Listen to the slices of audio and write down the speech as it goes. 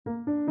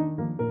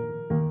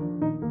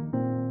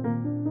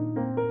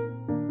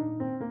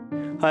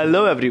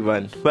Hello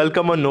everyone,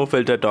 welcome on No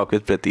Filter Talk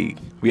with Pratik.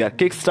 We are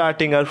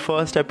kickstarting our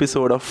first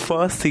episode of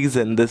first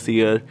season this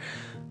year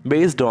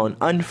based on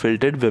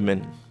unfiltered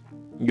women.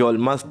 You all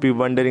must be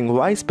wondering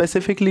why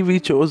specifically we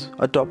chose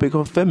a topic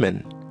of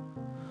women.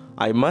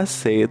 I must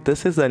say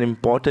this is an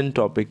important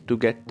topic to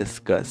get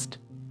discussed.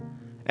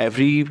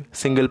 Every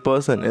single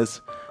person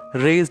is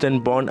raised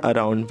and born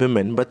around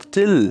women, but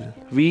still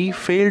we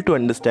fail to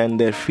understand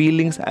their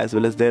feelings as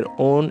well as their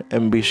own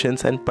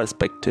ambitions and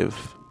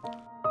perspective.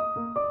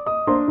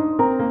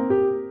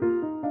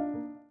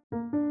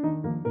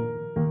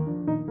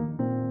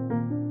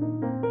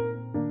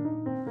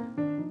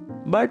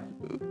 But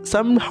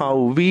somehow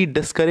we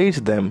discourage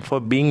them for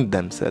being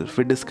themselves.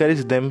 We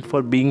discourage them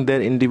for being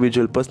their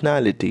individual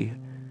personality.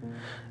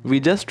 We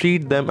just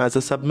treat them as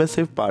a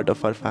submissive part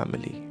of our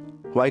family.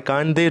 Why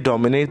can't they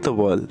dominate the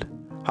world?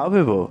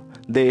 However,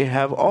 they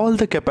have all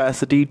the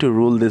capacity to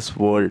rule this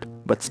world,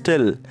 but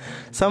still,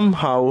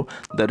 somehow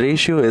the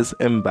ratio is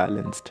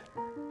imbalanced.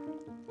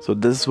 So,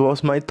 this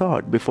was my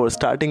thought. Before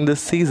starting this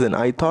season,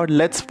 I thought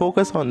let's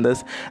focus on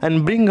this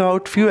and bring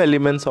out few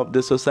elements of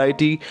the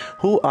society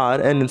who are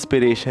an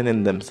inspiration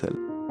in themselves.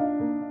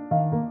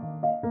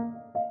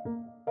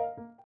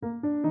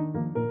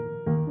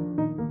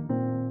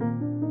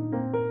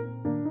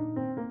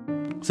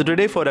 So,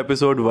 today for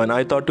episode 1,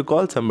 I thought to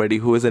call somebody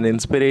who is an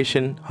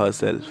inspiration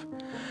herself.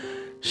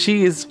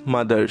 She is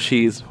mother,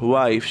 she is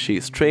wife, she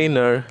is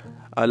trainer,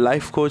 a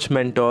life coach,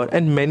 mentor,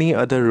 and many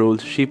other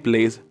roles she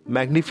plays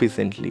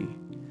magnificently.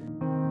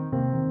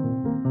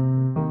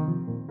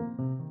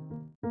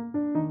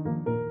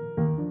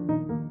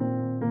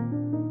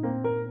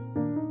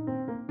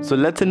 So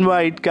let's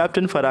invite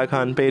Captain Farah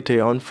Khan Pete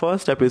on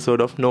first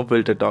episode of No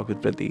Filter Talk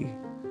with Pratik.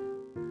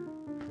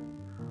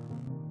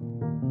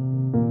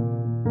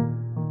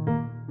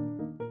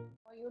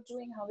 How are you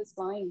doing? How is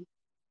flying?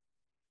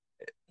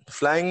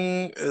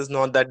 Flying is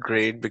not that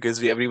great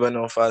because every one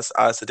of us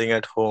are sitting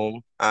at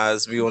home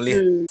as we only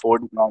have Hmm. four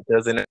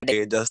departures in a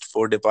day, just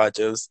four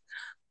departures,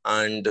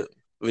 and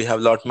we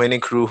have lot many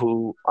crew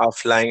who are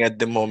flying at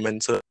the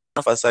moment. So none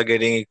of us are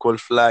getting equal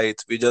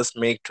flights. We just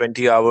make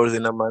 20 hours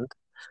in a month.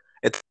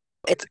 It's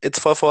it's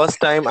for first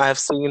time I have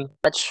seen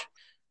such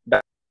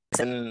balance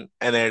in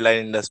an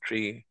airline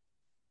industry.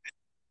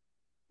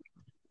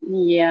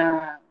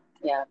 Yeah,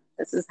 yeah.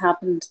 This has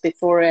happened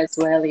before as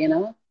well.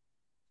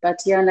 But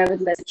yeah,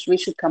 nevertheless, we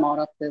should come out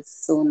of this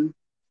soon.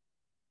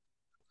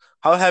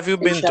 How have you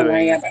been Inshallah,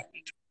 yeah. doing?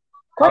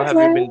 But How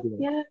quite have you been well.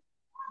 doing? Yeah,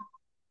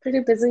 pretty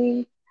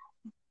busy.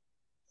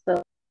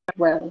 So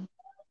well,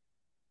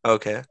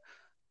 Okay.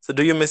 So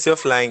do you miss your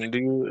flying? Do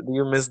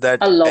you miss a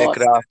that lot,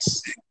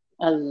 aircraft?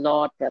 a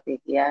lot,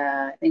 Pratik.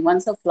 Yeah, I think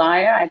once a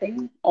flyer, I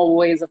think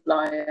always a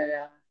flyer.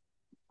 Yeah.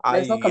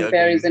 There's no I agree.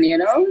 comparison,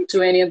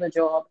 to any other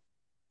job.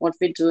 What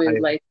we do I is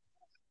like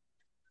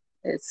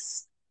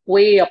it's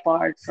way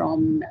apart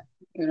from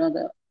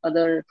the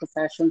other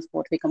professions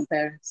what we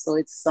compare. So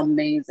it's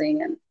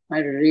amazing and I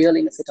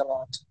really miss it a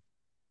lot.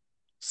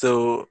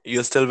 So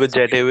you're still with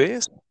Jet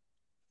Airways?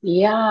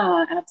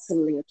 Yeah,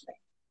 absolutely.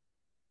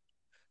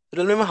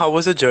 Tell me, how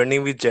was your journey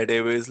with Jet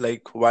Airways?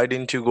 Like, why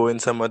didn't you go in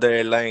some other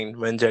airline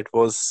when Jet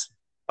was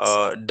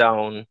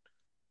down?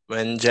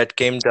 When Jet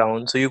came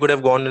down, so you could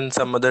have gone in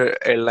some other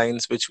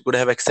airlines which could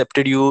have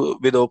accepted you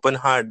with open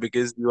heart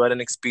because you are an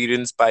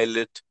experienced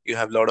pilot. You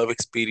have a lot of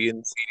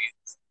experience.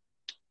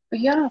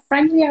 Yeah,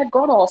 frankly, I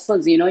got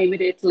offers,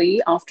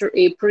 immediately after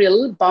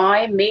April.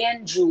 By May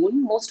and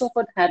June, most of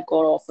us had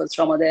got offers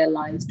from other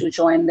airlines to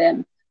join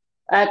them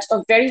at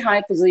a very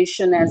high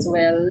position as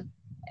well.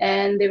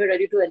 And they were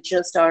ready to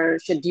adjust our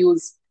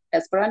schedules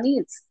as per our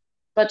needs.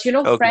 But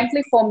Okay.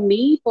 frankly, for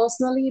me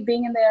personally,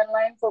 being in the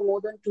airline for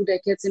more than 2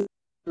 decades,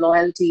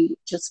 loyalty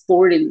just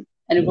poured in.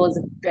 And it was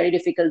a very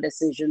difficult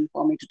decision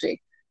for me to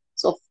take.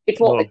 So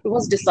Oh. it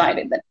was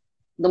decided that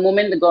the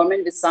moment the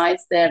government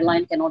decides the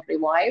airline cannot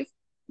revive,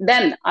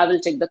 then I will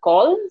take the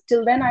call.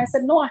 Till then, I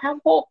said, no, I have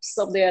hopes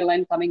of the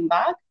airline coming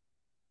back.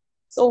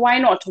 So why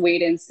not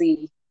wait and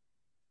see?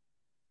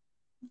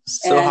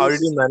 So how And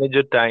did you manage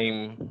your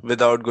time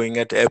without going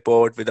at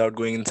airport, without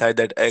going inside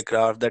that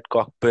aircraft, that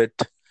cockpit?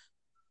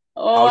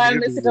 oh, How did I you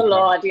do miss it a your time?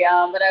 lot,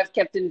 yeah. But I've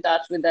kept in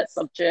touch with that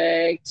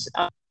subject.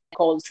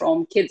 Calls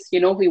from kids,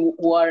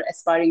 who are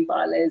aspiring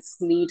pilots,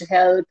 need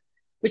help,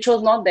 which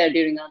was not there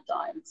during our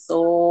time.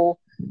 So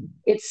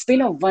it's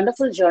been a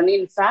wonderful journey.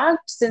 In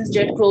fact, since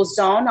Jet closed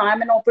down,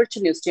 I'm an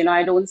opportunist.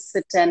 I don't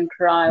sit and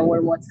cry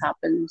over what's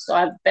happened. So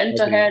I've bent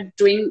Agree. ahead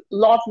doing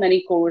lot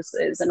many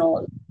courses and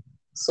all.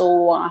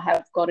 So I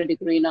have got a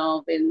degree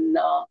now in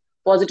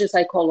positive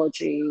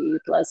psychology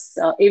plus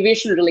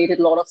aviation related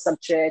lot of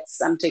subjects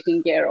I'm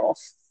taking care of.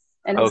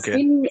 And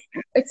Okay.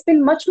 it's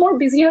been much more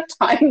busier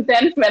time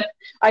than when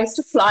I used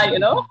to fly.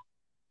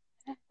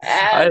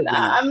 I And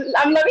agree.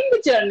 I'm loving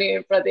the journey,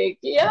 Pratik.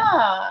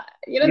 Yeah,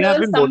 You have there's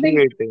been something.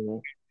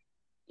 motivating.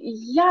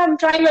 Yeah, I'm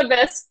trying my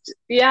best.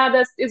 Yeah,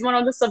 that is one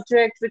of the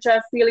subjects which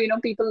I feel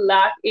people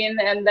lack in,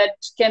 and that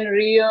can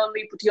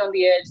really put you on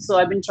the edge. So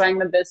I've been trying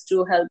my best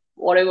to help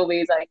whatever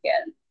ways I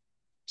can,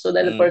 so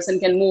that the Mm. person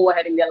can move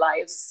ahead in their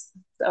lives.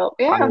 So I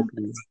yeah,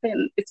 agree.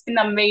 it's been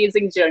an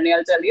amazing journey,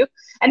 I'll tell you.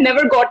 And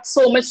never got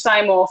so much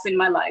time off in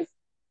my life.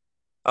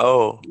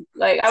 Oh,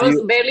 Like I so was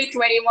you barely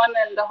 21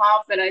 and a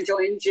half when I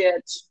joined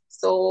Jet.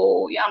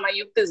 So yeah, my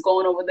youth is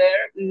gone over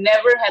there.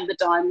 Never had the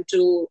time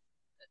to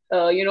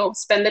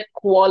spend that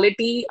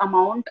quality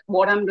amount.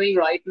 What I'm doing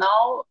right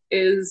now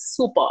is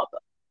superb.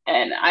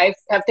 And I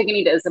have taken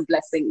it as a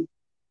blessing.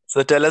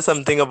 so tell us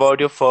something about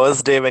your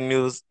first day when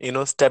you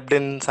stepped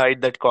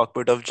inside that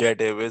cockpit of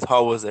Jet Airways.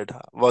 How was it?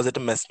 Was it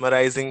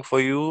mesmerizing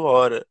for you,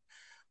 or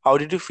how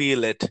did you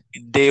feel it?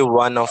 Day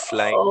one of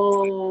flying.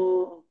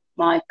 Oh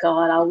my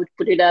God, I would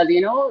put it as,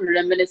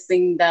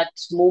 reminiscing that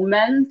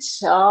moment.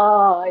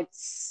 Ah,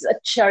 it's a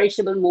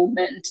cherishable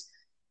moment.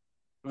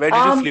 Where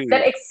did you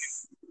That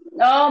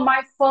flew?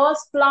 my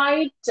first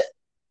flight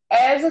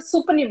as a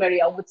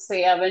supernumerary, I would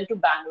say, I went to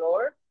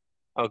Bangalore,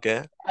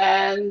 Okay.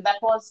 and that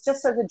was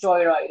just as a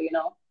joyride.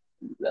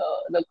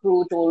 The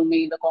crew told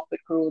me, the cockpit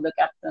crew, the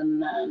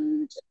captain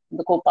and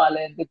the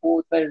co-pilot, they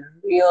both were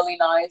really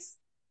nice,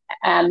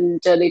 and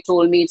they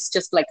told me it's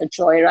just like a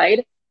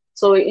joyride.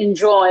 So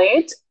enjoy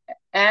it,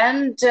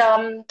 and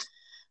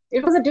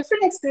it was a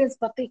different experience.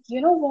 But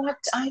you know what?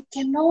 I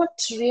cannot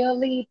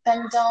really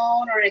pen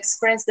down or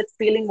express that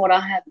feeling what I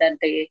had that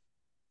day.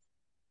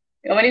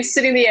 When you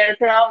sit in the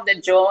aircraft,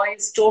 the joy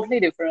is totally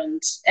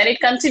different. And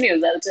it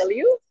continues, I'll tell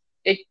you.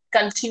 It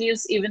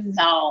continues even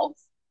now.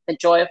 The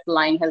joy of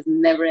flying has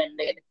never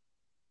ended.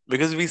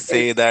 Because we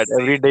say that It's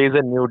every day is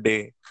a new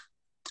day.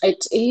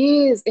 it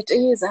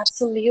is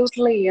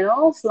absolutely,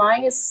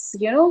 flying is,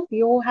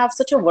 you have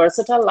such a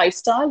versatile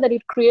lifestyle that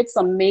it creates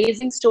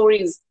amazing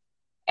stories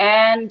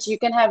and you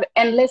can have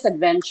endless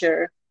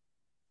adventure.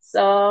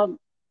 So,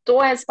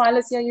 though as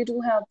pilots, yeah, you do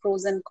have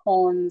pros and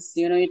cons.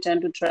 You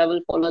tend to travel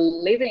for a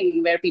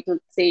living where people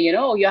say,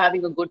 you're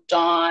having a good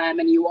time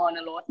and you earn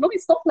a lot. No,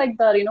 it's not like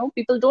that.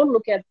 People don't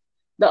look at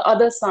the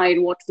other side,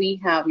 what we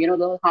have,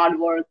 the hard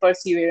work,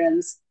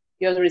 perseverance.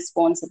 You have the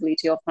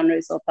responsibility of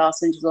hundreds of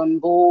passengers on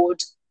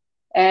board.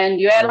 And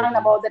your I airline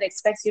agree. about that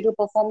expects you to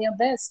perform your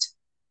best.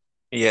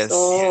 Yes.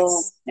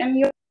 So, and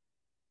you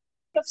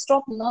have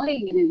stopped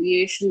learning in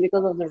aviation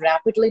because of the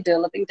rapidly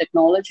developing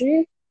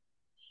technology.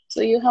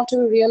 So you have to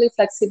be really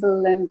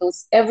flexible and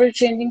those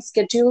ever-changing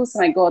schedules.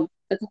 My God,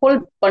 the whole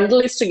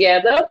bundle is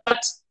together,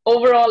 but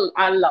overall,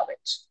 I love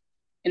it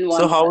in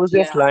So one how word. was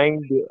your Yeah.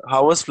 flying?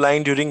 How was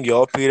flying during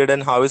your period,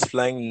 and how is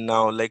flying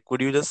now? Like,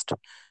 could you just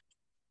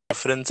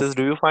differences?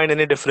 Do you find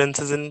any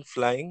differences in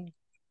flying?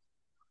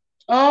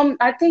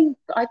 I think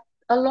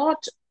a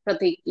lot,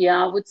 Pratik.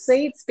 Yeah, I would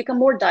say it's become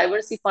more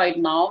diversified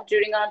now.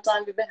 During our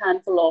time, we were a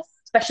handful of,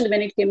 especially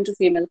when it came to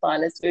female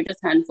pilots, we were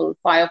just handful,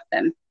 five of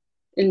them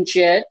in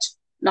jet.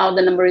 Now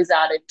the number is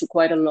added to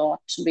quite a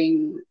lot,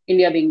 being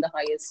India being the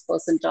highest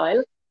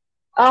percentile.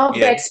 The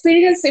Yes.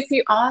 experience, if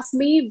you ask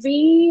me,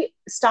 we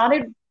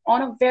started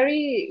on a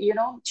very,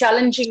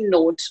 challenging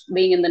note,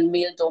 being in the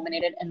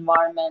male-dominated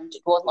environment.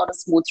 It was not a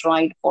smooth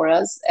ride for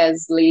us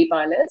as lady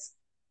pilots.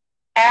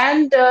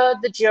 And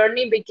the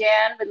journey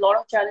began with a lot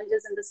of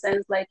challenges in the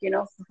sense, like,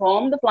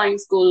 from the flying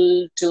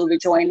school till we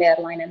joined the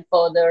airline and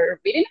further,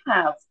 we didn't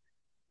have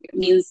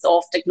means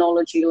of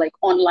technology like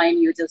online.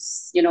 You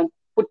just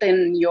put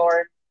in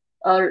your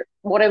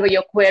whatever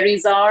your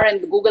queries are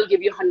and Google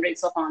give you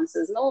hundreds of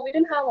answers. No, we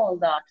didn't have all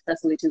that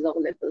facilities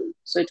available,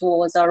 so it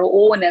was our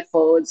own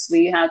efforts.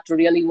 We had to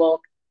really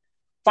work,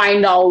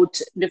 find out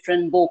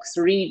different books,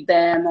 read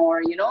them,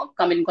 or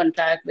come in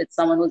contact with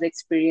someone who's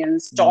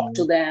experienced, talk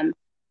to Mm. them,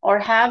 or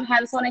have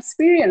hands-on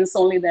experience.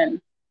 Only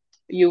then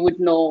you would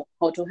know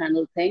how to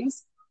handle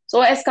things.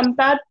 So as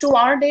compared to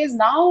our days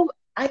now,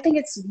 I think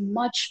it's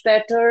much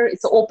better.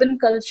 It's an open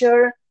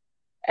culture,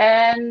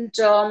 and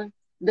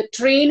the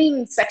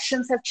training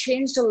sections have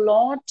changed a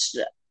lot.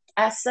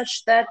 As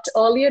such, that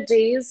earlier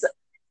days,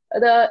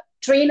 the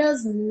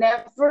trainers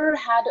never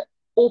had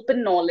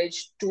open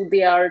knowledge to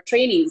their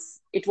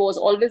trainees. It was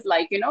always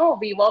like,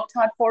 we worked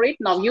hard for it.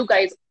 Now you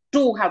guys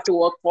too have to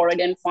work for it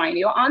and find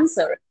your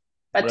answer.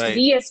 But Right.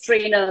 we as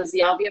trainers,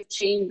 yeah, we have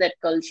changed that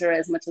culture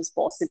as much as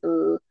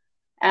possible.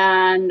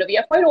 And we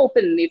are quite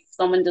open. If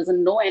someone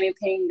doesn't know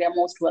anything, they're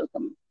most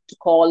welcome to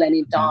call Mhm.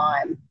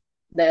 anytime.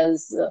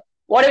 There's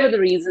whatever the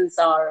reasons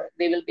are,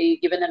 they will be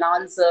given an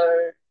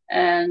answer.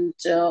 And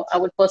I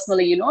would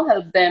personally,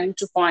 help them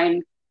to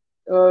find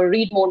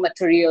read more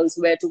materials,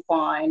 where to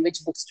find,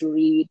 which books to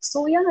read.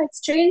 So yeah,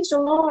 it's changed a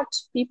lot.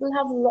 People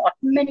have a lot,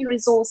 many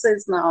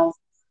resources now,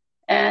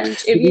 and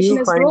So do aviation you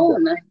has find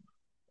grown.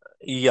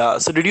 Yeah,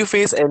 so did you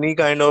face any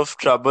kind of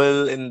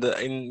trouble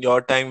in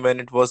your time when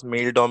it was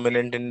male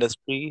dominant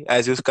industry?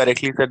 As you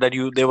correctly said that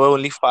you there were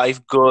only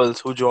five girls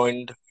who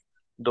joined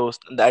those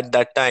at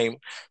that time.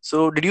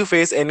 So did you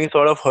face any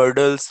sort of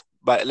hurdles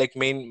by like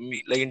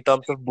in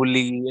terms of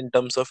bully, in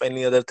terms of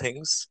any other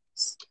things?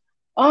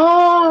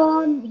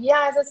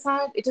 Yeah, as I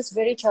said, it is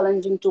very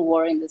challenging to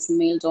work in this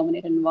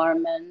male-dominated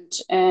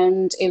environment,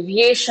 and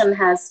aviation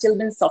has still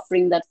been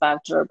suffering that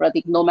factor.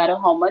 Pratik, no matter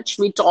how much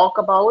we talk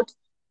about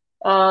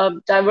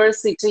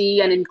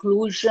diversity and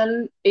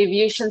inclusion,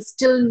 aviation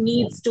still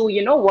needs to,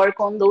 work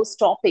on those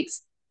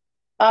topics.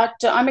 But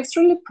I'm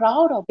extremely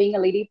proud of being a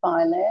lady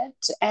pilot,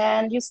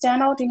 and you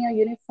stand out in your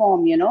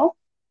uniform, you know.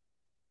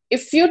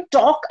 If you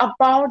talk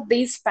about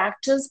these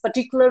factors,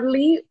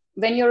 particularly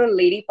when you're a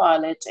lady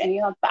pilot and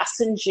you have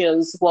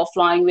passengers who are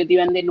flying with you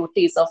and they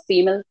notice a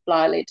female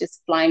pilot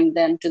is flying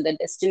them to the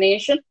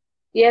destination,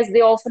 yes,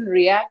 they often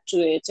react to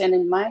it. And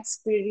in my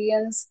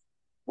experience,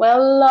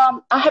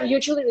 well, I have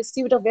usually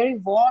received a very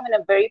warm and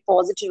a very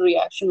positive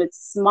reaction with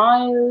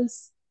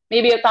smiles,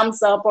 maybe a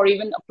thumbs up, or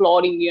even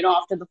applauding, you know,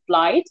 after the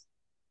flight.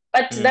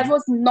 But that Hmm.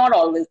 was not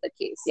always the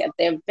case. Yeah,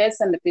 there were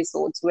some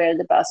episodes where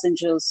the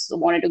passengers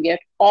wanted to get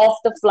off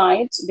the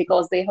flight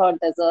because they heard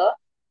there's a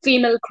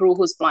female crew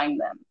who's flying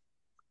them.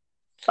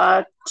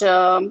 But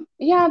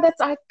yeah,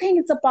 that's, I think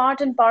it's a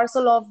part and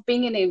parcel of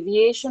being in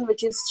aviation,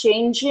 which is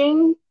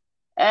changing.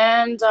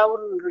 And I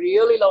would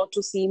really love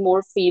to see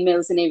more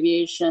females in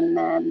aviation.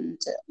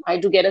 And I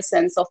do get a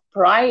sense of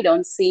pride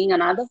on seeing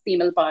another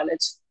female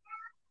pilot.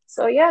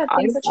 So yeah, I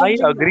things are I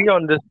changing agree now.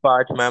 on this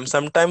part, ma'am.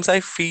 Sometimes I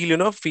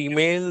feel,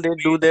 female they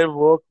do their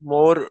work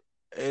more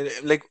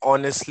like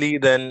honestly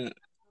than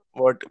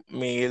what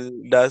male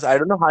does. I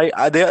don't know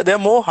how they're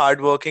more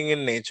hardworking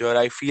in nature.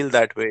 I feel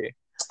that way.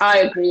 I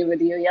agree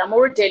with you. Yeah,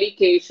 more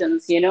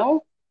dedications, you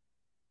know?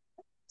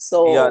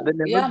 Yeah, they So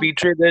never yeah,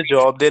 betray their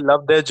job. They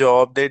love their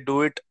job. They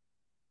do it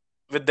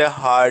with their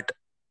heart.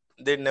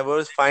 They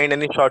never find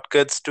any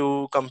shortcuts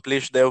to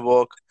accomplish their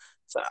work.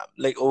 So,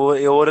 like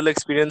overall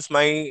experience,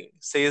 my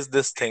says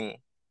this thing.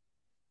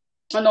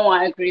 no,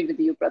 I agree with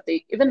you,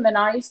 Pratik. Even when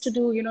I used to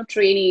do, you know,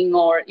 training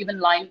or even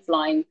line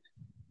flying,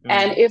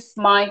 and Mm, if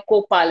my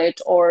co-pilot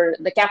or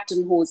the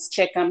captain whose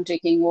check I'm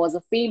taking was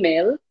a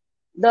female,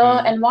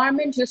 the mm,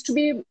 environment used to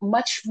be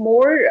much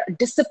more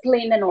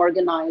disciplined and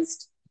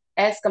organized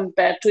as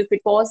compared to if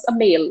it was a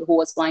male who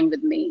was flying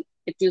with me.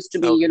 It used to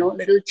be, you okay. know, a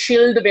little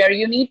chilled where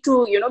you need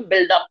to, you know,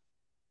 build up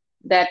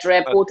that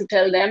rapport Okay. to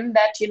tell them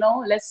that, you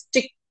know, let's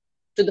stick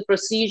to the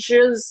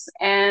procedures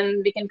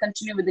and we can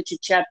continue with the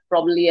chit chat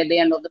probably at the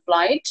end of the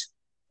flight.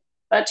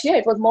 But yeah,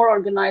 it was more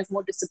organized,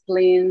 more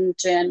disciplined,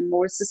 and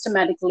more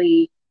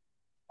systematically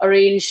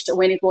arranged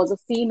when it was a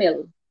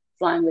female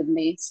flying with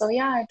me. So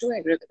yeah, I do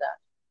agree with that.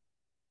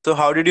 So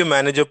how did you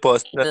manage your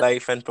personal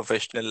life and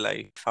professional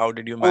life? How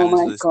did you Oh manage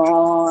my this?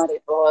 God,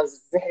 it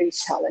was very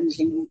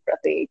challenging,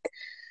 Pratik.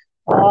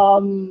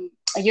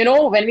 You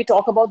know, when we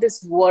talk about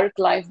this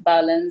work-life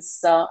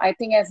balance, I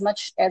think as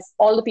much as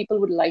all the people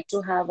would like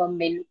to have a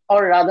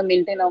or rather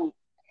maintain a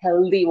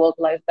healthy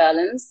work-life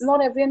balance,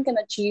 not everyone can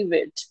achieve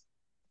it.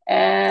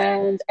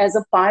 And as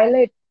a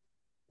pilot,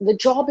 the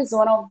job is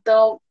one of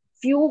the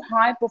few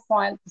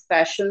high-profile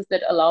professions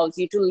that allows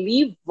you to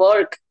leave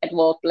work at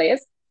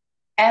workplace,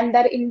 and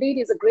that indeed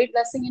is a great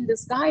blessing in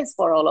disguise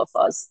for all of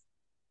us.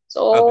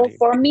 So Agreed.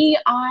 for me,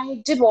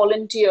 I did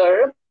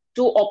volunteer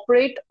to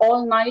operate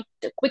all night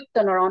quick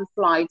turnaround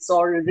flights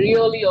or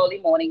really early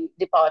morning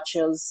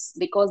departures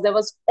because there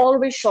was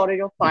always shortage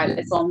of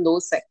pilots on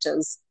those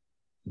sectors.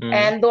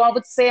 Hmm. And though I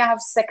would say I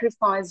have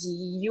sacrificed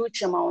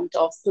huge amount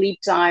of sleep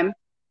time,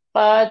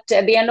 but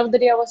at the end of the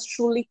day, I was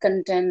truly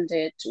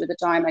contented with the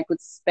time I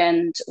could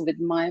spend with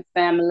my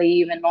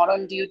family when not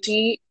on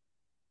duty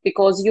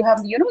because you have,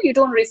 you know, you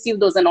don't receive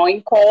those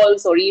annoying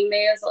calls or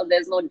emails or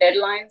there's no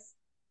deadlines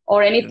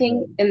or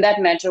anything Right. in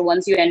that matter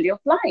once you end your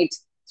flight.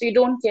 So you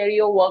don't carry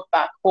your work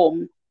back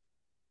home.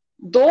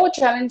 Though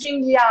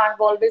challenging, yeah, I've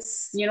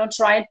always, you know,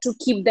 tried to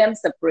keep them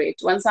separate.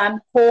 Once I'm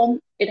home,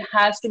 it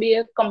has to be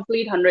a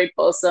complete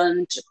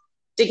 100%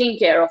 taking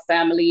care of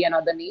family and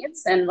other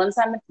needs. And once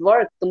I'm at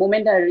work, the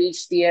moment I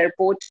reach the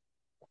airport,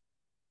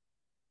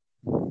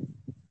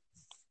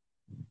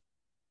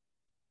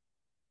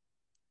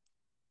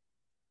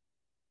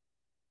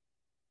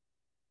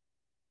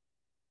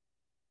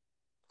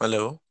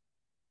 Hello.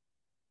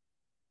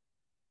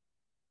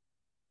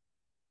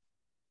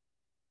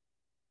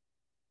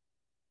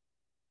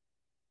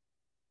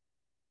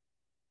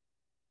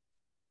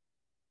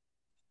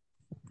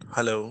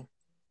 Hello.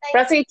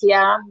 Pratik,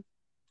 yeah,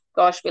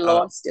 gosh, we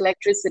Uh, lost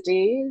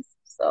electricity.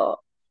 So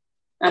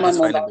I'm it on is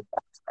fine. mobile.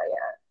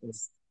 Yeah.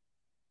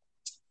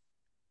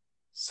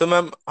 So,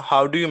 ma'am,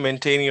 how do you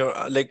maintain your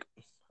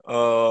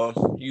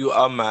you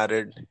are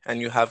married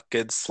and you have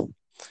kids.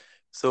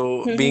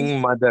 So,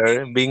 being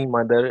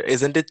mother,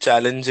 isn't it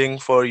challenging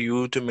for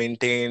you to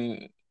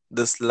maintain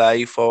this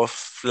life of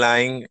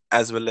flying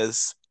as well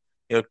as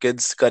your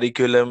kids'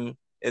 curriculum,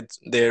 it's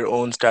their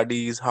own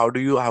studies? How do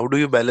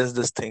you balance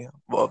this thing?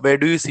 Where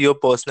do you see your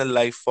personal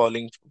life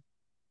falling?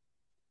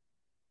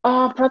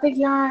 Pratik,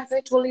 yeah, as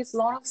I told you, it's a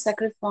lot of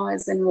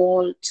sacrifice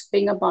involved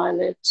being a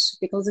pilot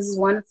because this is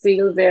one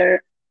field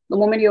where the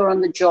moment you're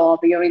on the job,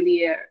 you're in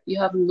the air, you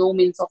have no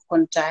means of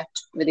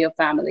contact with your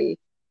family.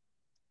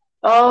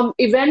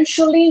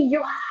 Eventually,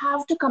 you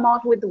have to come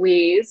out with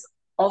ways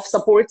of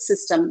support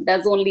system.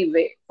 That's the only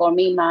way. For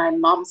me, my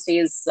mom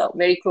stays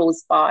very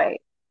close by,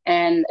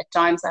 and at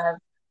times I have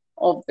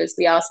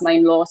obviously asked my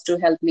in-laws to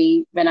help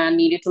me when I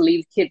needed to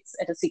leave kids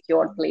at a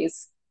secure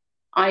place.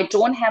 I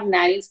don't have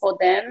nannies for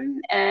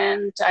them,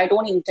 and I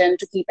don't intend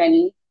to keep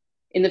any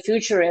in the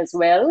future as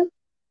well.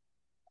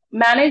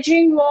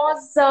 Managing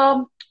was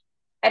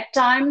at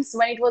times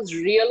when it was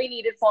really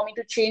needed for me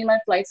to change my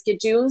flight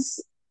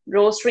schedules.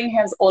 Rostering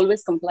has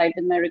always complied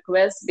with my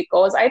requests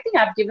because I think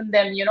I've given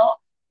them,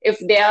 if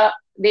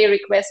they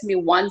request me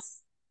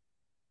once,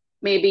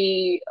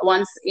 maybe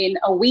once in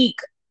a week,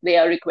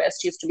 their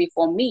request used to be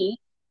for me.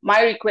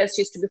 My request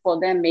used to be for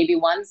them maybe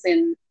once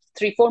in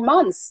 3, 4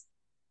 months.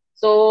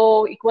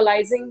 So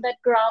equalizing that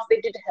graph, they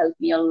did help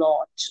me a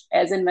lot,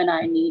 as in when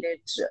I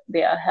needed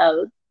their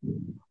help.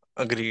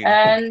 Agreed.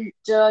 And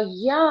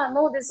yeah,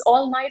 no, this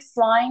all night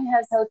flying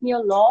has helped me a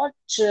lot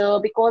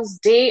because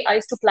I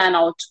used to plan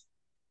out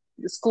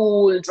the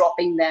school,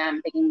 dropping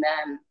them, picking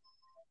them,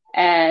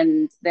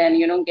 and then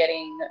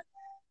getting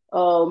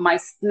my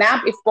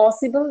nap if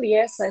possible.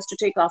 Yes, I used to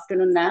take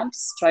afternoon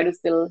naps, try to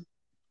fill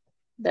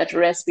that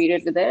rest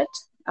period with it.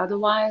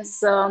 Otherwise,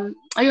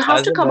 you have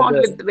As to a come out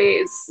mother, with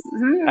ways.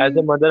 as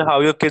a Hmm. mother, how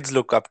your kids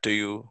look up to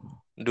you?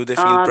 Do they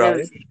feel They're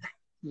proud?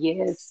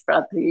 Yes,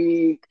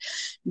 Pratik.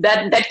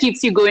 That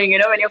keeps you going,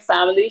 when your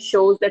family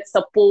shows that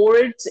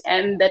support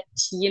and that,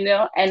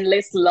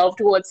 endless love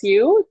towards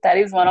you. That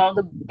is one of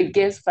the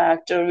biggest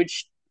factor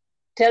which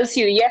tells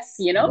you, yes,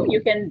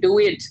 you can do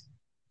it.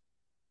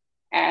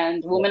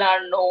 And Yeah, women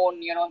are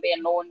known, they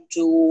are known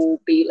to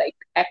be like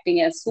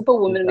acting as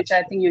superwomen, which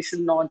I exactly. think you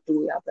should not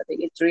do. Yeah, Pratik.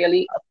 It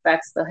really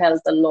affects the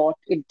health a lot.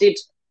 It did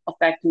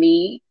affect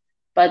me.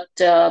 But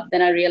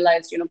then I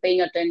realized,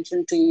 paying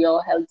attention to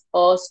your health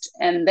first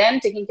and then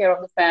taking care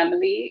of the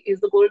family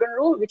is the golden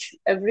rule, which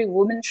every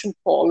woman should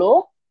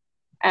follow.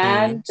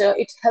 Hmm. And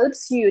it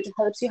helps you. It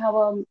helps you have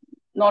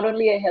not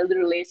only a healthy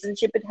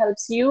relationship, it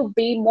helps you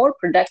be more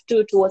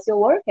productive towards your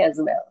work as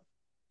well.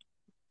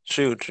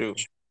 True, true.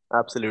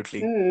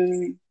 Absolutely.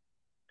 Hmm.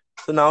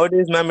 So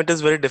nowadays, ma'am, it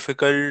is very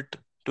difficult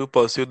to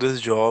pursue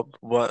this job.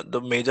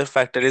 The major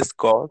factor is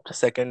cost.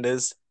 Second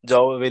is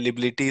job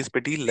availability is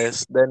pretty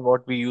less than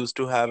what we used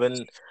to have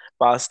in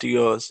past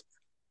years.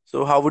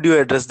 So how would you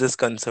address this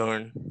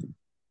concern?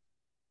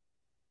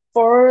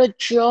 For a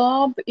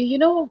job,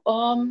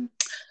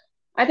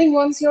 I think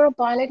once you're a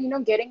pilot,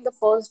 getting the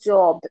first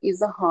job is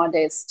the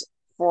hardest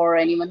for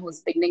anyone who's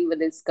beginning with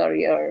his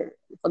career.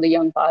 For the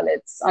young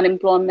pilots,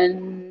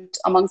 unemployment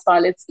amongst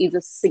pilots is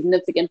a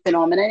significant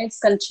phenomenon. It's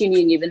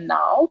continuing even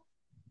now.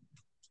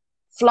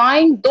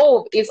 Flying,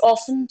 though, is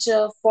often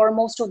for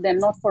most of them,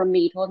 not for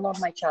me. It was not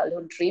my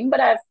childhood dream, but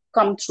I've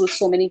come through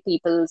so many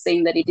people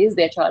saying that it is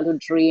their childhood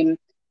dream,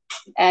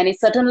 and it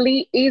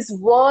certainly is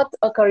worth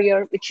a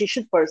career which you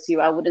should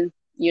pursue. I wouldn't,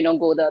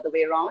 go the other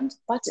way around.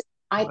 But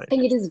I Right.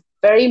 think it is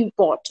very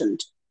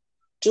important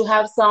to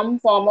have some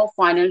form of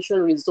financial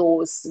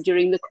resource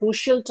during the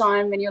crucial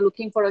time when you're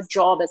looking for a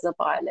job as a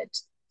pilot.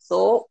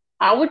 So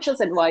I would just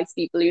advise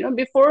people,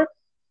 before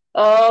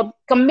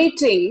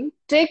committing,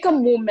 take a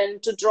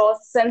moment to draw a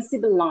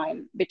sensible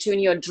line between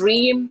your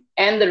dream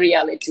and the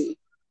reality.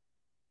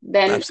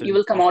 Then you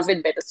will come Absolutely. out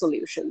with better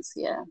solutions.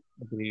 Yeah.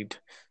 Agreed.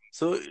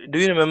 So do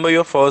you remember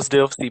your first day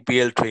of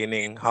CPL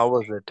training? How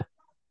was it?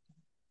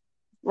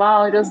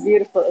 Wow, it was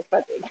beautiful,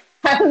 Pratik.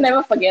 I will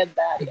never forget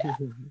that. Yeah.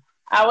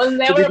 I was So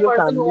never did a your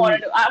person who wanted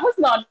family? to, I was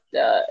not,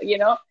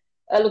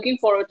 looking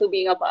forward to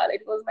being a pilot.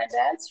 It was my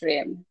dad's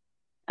dream.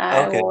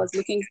 Okay. I was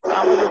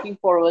looking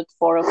forward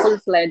for a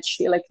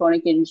full-fledged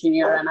electronic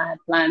engineer, and I had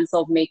plans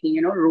of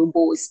making,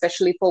 robots,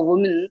 especially for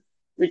women,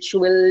 which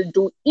will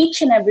do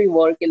each and every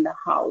work in the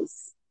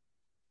house.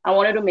 I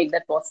wanted to make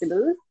that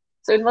possible.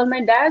 So it was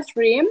my dad's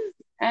dream.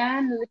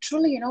 And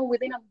literally,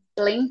 within a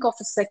blink of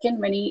a second,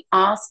 when he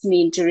asked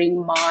me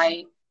during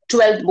my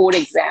 12th board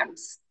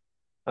exams,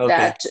 Okay.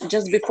 that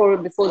just before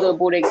the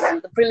board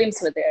exam, the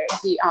prelims were there,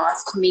 he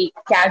asked me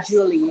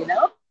casually,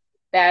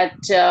 that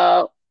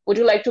would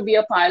you like to be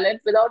a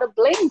pilot without a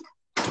blink?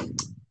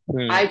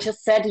 I Hmm.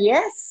 just said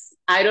yes.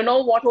 I don't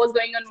know what was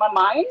going on in my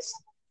mind,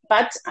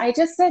 but I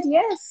just said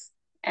yes.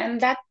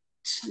 And that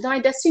my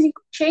destiny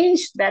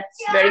changed that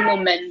very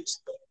moment.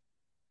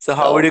 So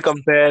how would So you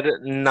compare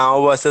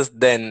now versus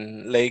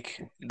then?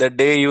 Like the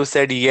day you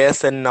said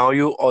yes and now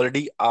you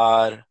already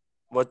are.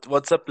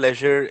 What's a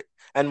pleasure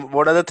and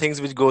what are the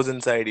things which goes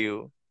inside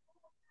you?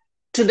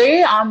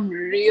 today I'm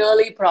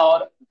really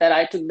proud that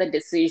I took the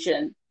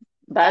decision.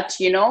 But,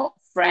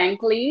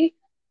 frankly,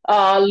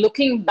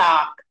 looking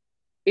back,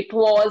 it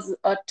was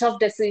a tough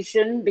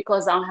decision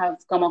because I have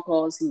come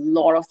across a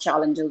lot of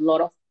challenges, a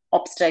lot of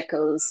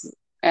obstacles,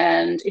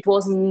 and it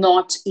was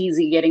not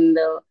easy getting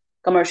the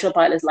commercial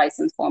pilot's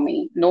license for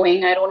me,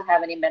 knowing I don't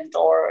have any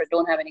mentor,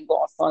 don't have any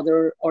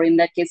godfather, or in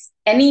that case,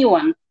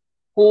 anyone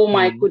whom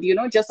I Hmm. could,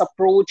 just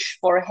approach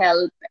for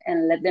help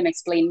and let them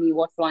explain me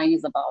what flying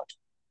is about.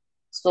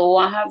 So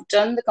I have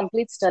done the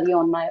complete study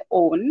on my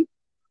own.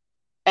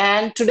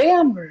 And today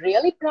I'm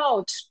really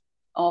proud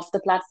of the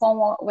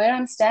platform where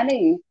I'm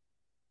standing.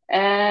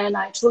 And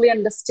I truly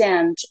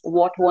understand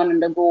what one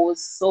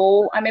undergoes.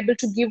 So I'm able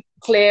to give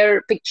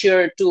clear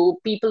picture to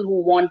people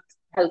who want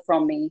help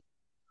from me.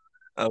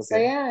 So Okay.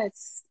 yeah,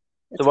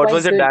 So it's what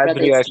was quite your good, dad's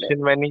Pratik, today. reaction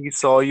when he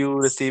saw you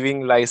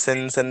receiving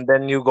license and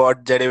then you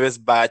got JDV's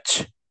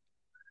batch?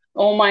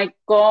 Oh my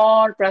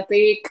God,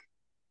 Pratik.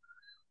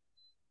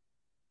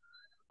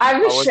 How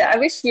was I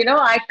wish,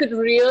 I could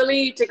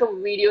really take a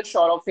video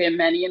shot of him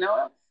and,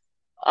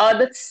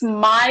 that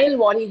smile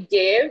what he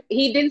gave,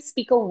 he didn't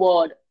speak a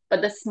word,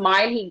 but the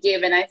smile he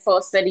gave when I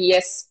first said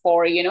yes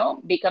for,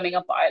 becoming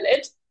a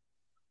pilot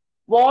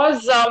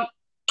was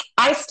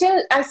I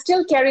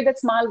still carry that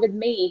smile with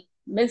me.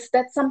 Miss,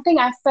 that's something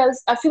I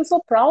feel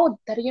so proud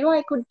that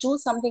I could do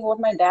something what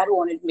my dad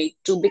wanted me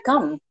to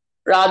become,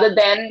 rather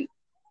than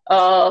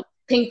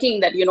thinking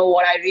that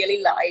what I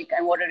really like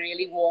and what I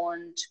really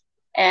want,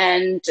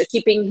 and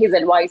keeping his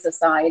advice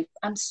aside.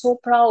 I'm so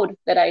proud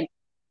that I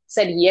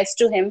said yes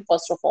to him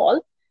first of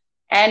all,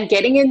 and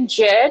getting in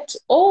jet.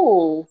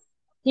 Oh,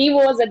 he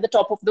was at the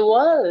top of the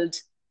world.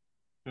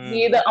 Hmm.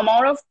 The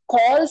amount of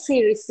calls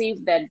he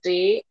received that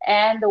day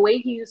and the way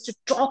he used to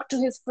talk to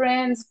his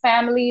friends,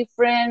 family,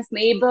 friends,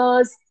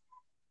 neighbors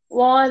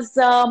was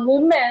a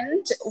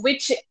moment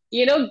which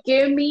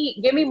gave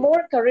me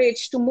more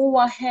courage to move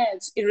ahead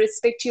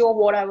irrespective of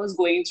what I was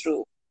going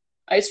through.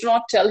 I used to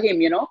not tell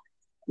him,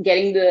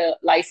 getting the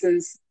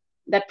license,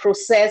 that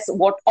process,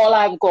 what all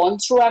I've gone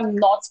through. I've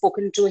not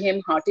spoken to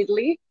him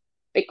heartedly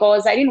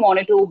because I didn't want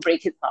it to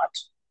break his heart.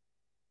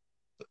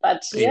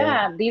 But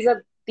Yeah. yeah,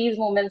 these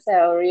moments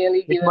have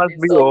really It given must me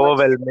be so much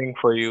overwhelming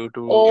for you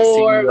to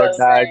see your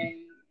dad overwhelming.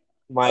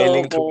 Oh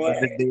smiling throughout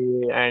the boy.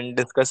 day and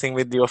discussing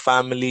with your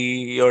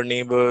family, your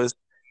neighbors,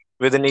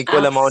 with an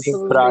equal amount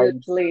of pride.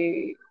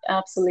 Absolutely.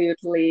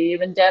 Absolutely.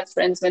 Even dad's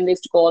friends, when they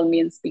used to call me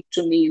and speak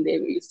to me, they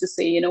used to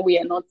say, we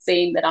are not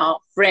saying that our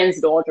friend's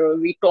daughter,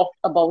 we talked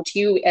about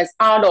you as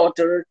our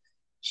daughter.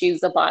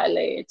 She's a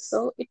pilot.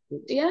 So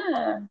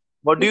yeah,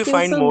 What do it you feels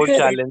find so more good.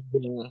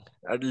 challenging?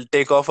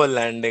 Takeoff or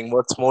landing?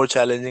 What's more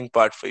challenging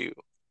part for you?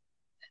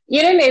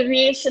 In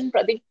aviation,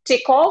 Pradeep,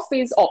 takeoff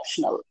is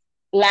optional.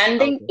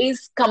 Landing Okay.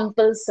 is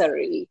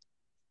compulsory.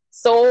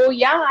 So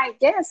yeah, I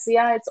guess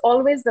yeah, it's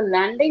always the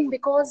landing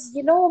because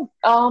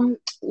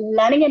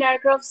landing an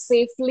aircraft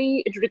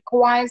safely, it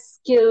requires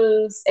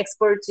skills,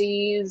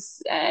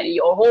 expertise, and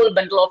your whole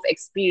bundle of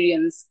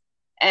experience.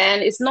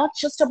 And it's not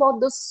just about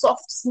the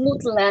soft,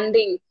 smooth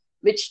landing,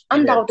 which Yes.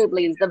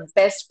 undoubtedly is the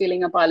best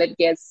feeling a pilot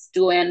gets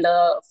to end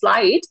a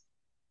flight.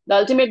 The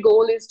ultimate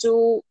goal is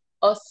to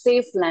a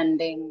safe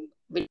landing,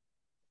 with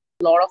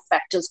a lot of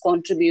factors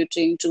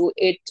contributing to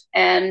it,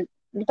 and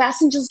the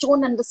passengers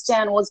don't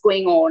understand what's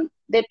going on.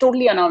 They're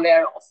totally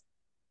unaware of.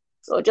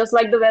 So just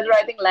like the weather,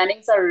 I think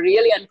landings are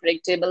really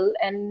unpredictable,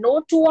 and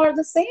no two are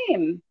the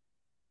same.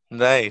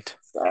 Right.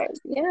 So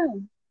yeah.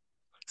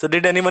 So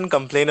did anyone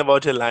complain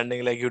about your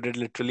landing? Like you did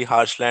literally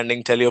harsh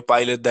landing, tell your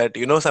pilot that,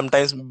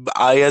 sometimes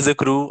I as a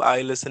crew,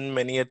 I listen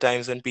many a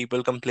times when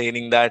people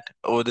complaining that,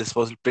 oh, this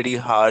was pretty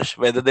harsh,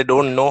 whether they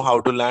don't know how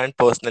to land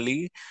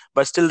personally,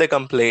 but still they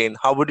complain.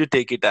 How would you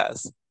take it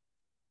as?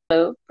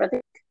 So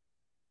Pratik,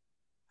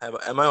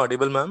 Am I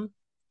audible, ma'am?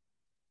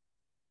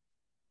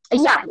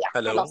 yeah, I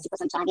Hello? lost you for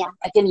some time. Yeah,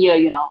 I can hear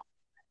you now.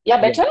 Yeah,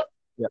 Yeah. better.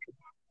 Yeah.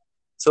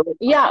 So,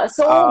 Yeah.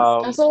 So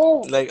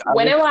like I was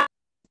whenever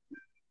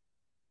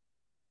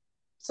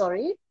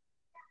sorry.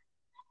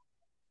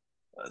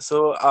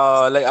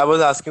 like I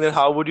was asking that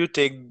how would you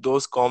take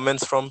those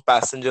comments from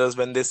passengers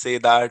when they say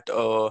that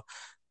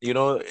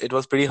it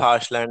was pretty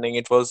harsh landing,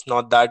 it was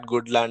not that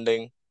good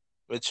landing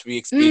which we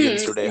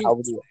experienced today. Mm, How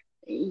would you?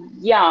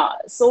 yeah.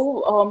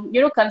 So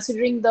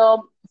considering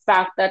the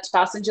fact that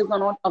passengers are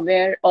not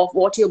aware of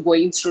what you're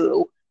going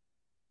through,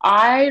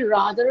 I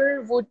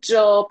rather would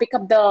pick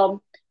up the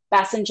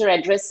passenger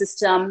address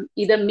system.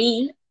 Either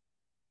me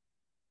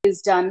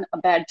has done a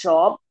bad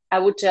job, I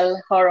would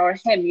tell her or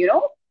him,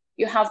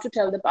 you have to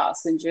tell the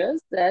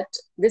passengers that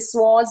this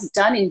was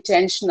done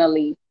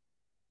intentionally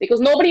because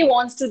nobody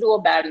wants to do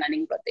a bad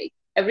landing, Pratik.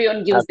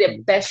 Everyone gives their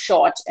Absolutely. best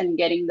shot and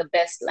getting the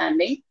best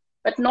landing,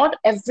 but not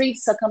every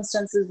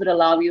circumstances would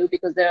allow you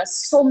because there are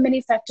so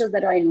many factors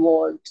that are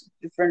involved.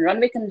 Different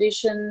runway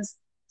conditions,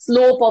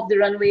 slope of the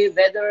runway,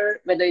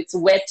 weather, whether it's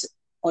wet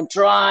or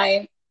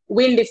dry,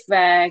 wind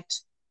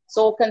effect.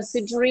 So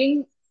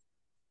considering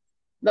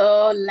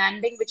the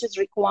landing which is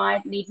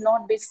required need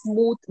not be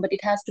smooth, but it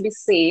has to be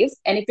safe.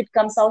 And if it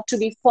comes out to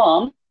be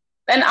firm,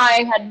 then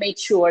I had made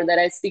sure that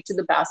I speak to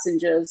the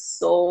passengers.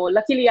 So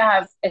luckily, I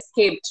have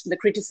escaped the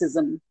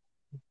criticism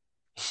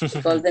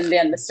because then they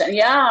understand.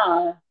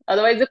 Yeah.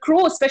 Otherwise, the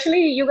crew,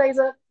 especially you guys,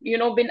 are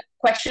been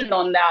questioned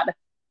on that. i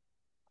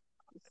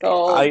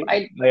So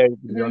I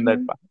agree on that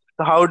mhm. part.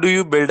 So how do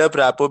you build up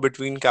rapport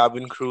between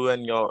cabin crew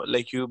and your,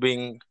 like, you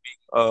being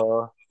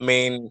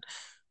main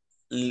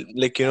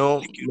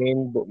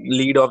main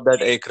lead of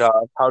that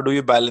aircraft? How do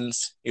you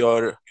balance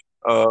your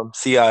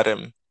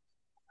CRM?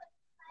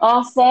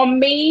 For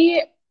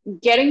me,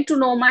 getting to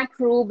know my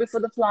crew before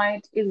the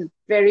flight is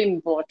very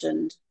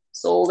important.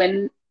 So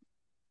when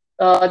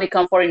they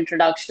come for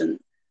introduction,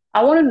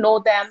 I want to know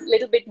them a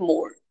little bit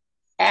more.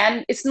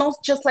 And it's not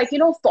just like,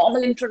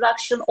 formal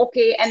introduction,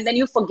 okay, and then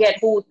you forget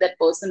who that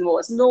person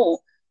was. No,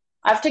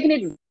 I've taken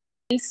it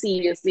very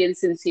seriously and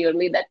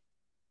sincerely that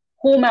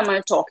whom am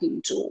I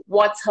talking to?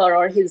 What's her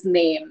or his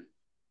name?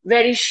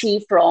 Where is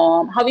she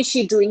from? How is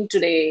she doing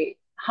today?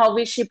 How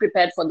is she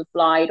prepared for the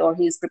flight or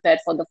he's prepared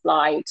for the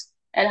flight?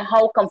 and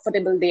how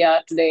comfortable they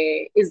are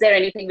today. Is there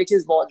anything which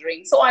is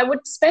bothering? So I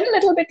would spend a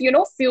little bit,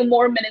 few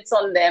more minutes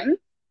on them Mhm.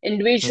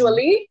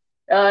 individually,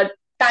 uh,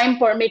 time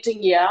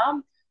permitting, yeah.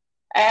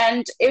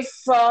 And if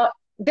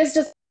this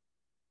does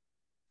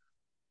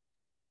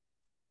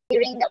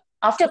during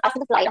after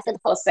the flight, after the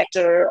first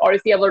sector, or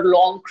if we have a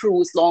long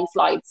cruise, long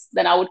flights,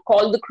 then I would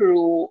call the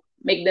crew,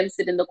 make them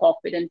sit in the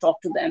cockpit and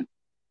talk to them.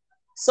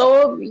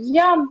 So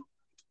yeah,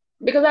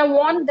 because I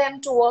want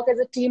them to work as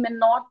a team and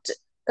not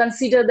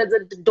consider there's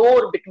a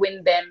door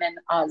between them and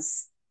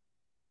us.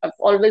 I've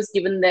always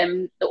given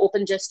them the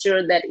open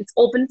gesture that it's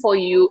open for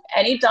you.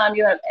 Anytime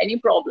you have any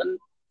problem,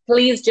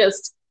 please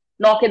just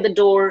knock at the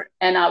door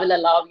and I will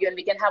allow you, and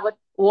we can have a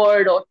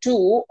word or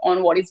two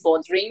on what is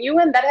bothering you.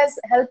 And that has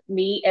helped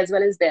me as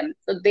well as them.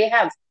 So they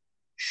have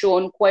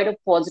shown quite a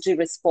positive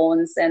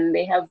response, and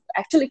they have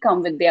actually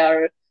come with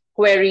their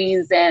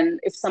queries and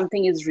if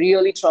something is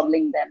really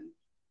troubling them.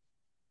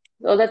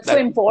 So that's so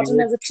That's important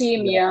great. as a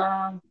team, Yeah.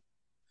 yeah.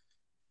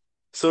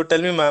 So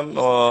tell me, ma'am,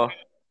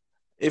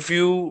 if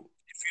you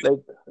like,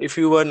 if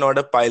you were not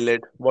a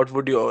pilot, what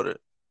would your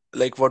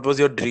what was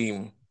your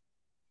dream?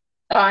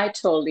 I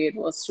told you it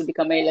was to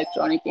become an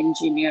electronic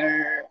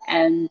engineer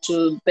and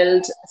to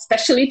build,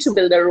 especially to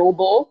build a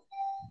robo,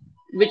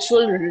 which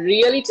will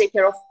really take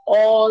care of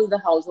all the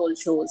household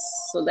chores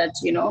so that,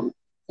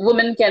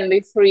 women can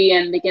be free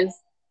and they can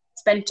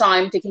spend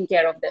time taking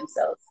care of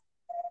themselves.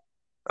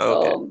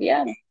 Okay. So,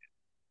 yeah.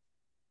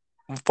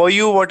 For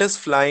you, what is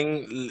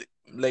flying?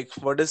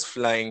 What is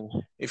flying?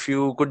 If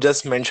you could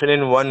just mention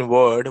in one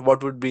word,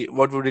 what would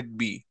it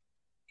be?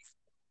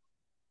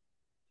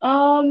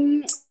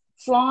 Um,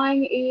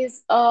 Flying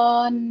is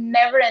a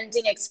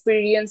never-ending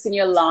experience in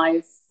your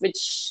life,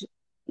 which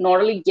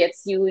not only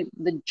gets you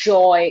the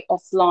joy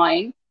of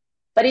flying,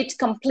 but it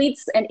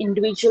completes an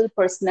individual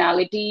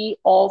personality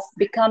of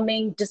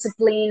becoming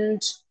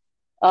disciplined,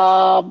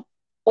 uh,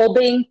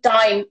 obeying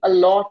time a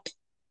lot.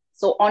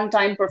 So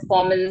on-time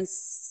performance,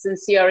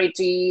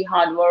 sincerity,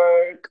 hard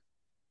work,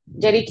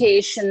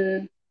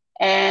 dedication,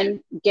 and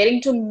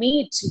getting to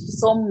meet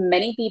so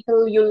many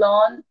people. You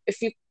learn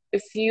if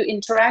you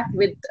interact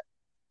with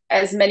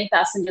as many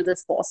passengers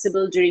as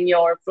possible during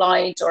your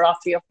flight or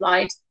after your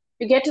flight,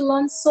 you get to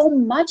learn so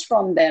much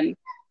from them.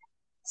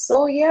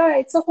 So yeah,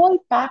 it's a whole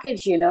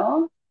package.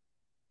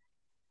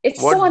 It's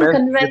so What best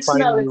defines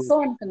unconventional. It's you?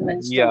 so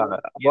Yeah. unconventional.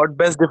 What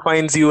best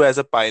defines you as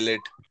a pilot?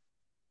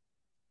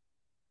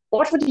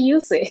 What would you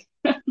say?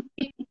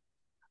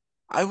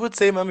 I would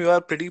say, ma'am, you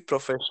are pretty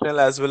professional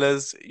as well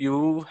as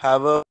you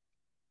have a.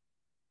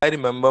 I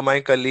remember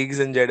my colleagues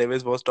in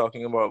JDavis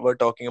were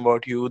talking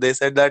about you. They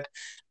said that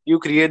you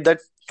create that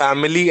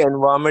family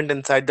environment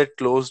inside that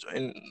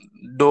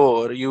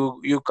door.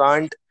 You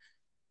can't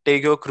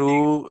take your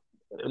crew,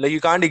 you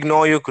can't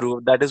ignore your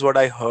crew. That is what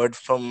I heard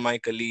from my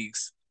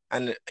colleagues.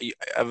 And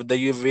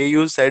the way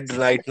you said Oh,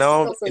 right that's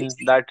now so sweet. in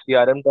that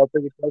CRM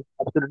topic, it was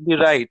absolutely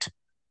right.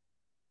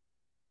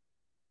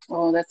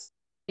 Oh, that's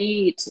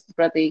sweet,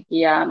 Pratik.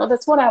 Yeah, no,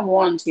 that's what I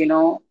want.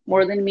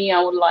 More than me,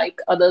 I would like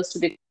others to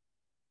be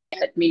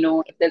let me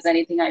know if there's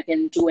anything I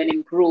can do and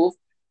improve.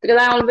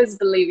 Because I always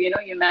believe,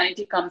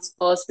 humanity comes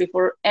first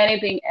before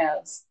anything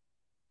else.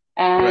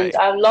 And Right.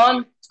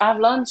 I've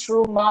learned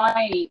through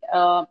my,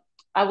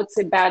 I would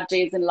say, bad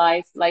days in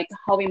life, like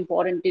how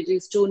important it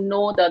is to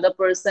know the other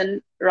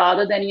person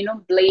rather than,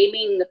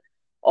 blaming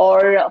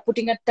or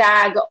putting a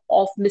tag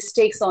of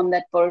mistakes on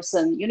that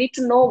person. You need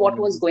to know what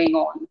was Mm. going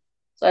on.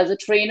 So as a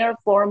trainer,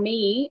 for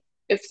me,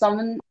 if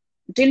someone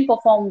didn't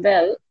perform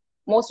well,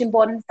 most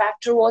important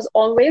factor was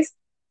always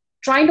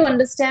trying to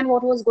understand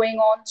what was going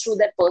on through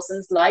that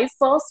person's life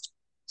first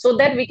so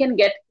that we can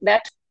get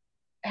that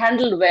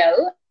handled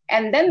well,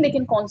 and then they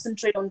can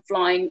concentrate on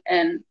flying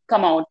and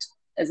come out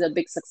as a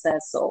big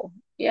success. So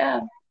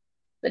yeah,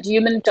 that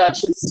human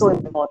touch is so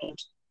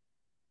important.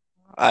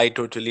 I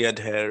totally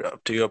adhere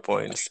to your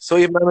points. So,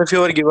 if you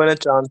were given a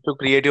chance to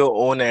create your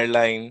own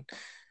airline,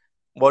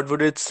 what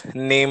would its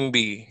name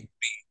be?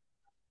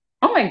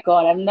 Oh my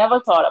god, I've never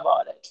thought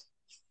about it.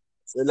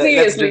 So let's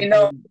Seriously,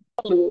 no design,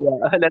 clue.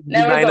 yeah, let's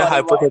Never design a thought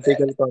about it.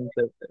 hypothetical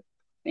concept.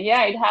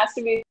 Yeah, it has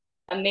to be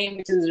a name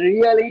which is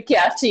really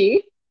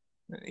catchy.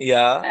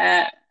 Yeah.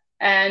 uh,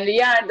 and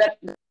yeah, that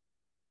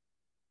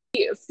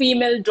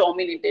female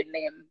dominated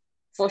name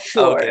for Okay.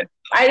 sure.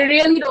 I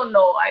really don't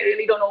know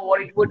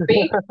what it would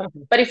be,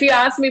 but if you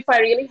ask me if I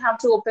really have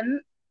to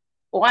open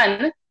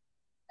one,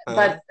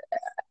 but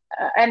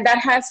Uh, and that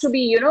has to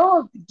be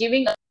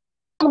giving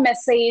a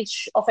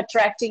message of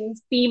attracting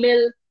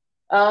female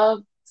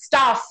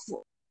staff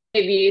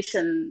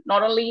aviation,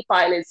 not only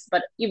pilots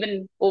but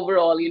even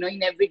overall,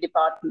 in every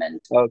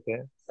department.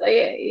 okay. So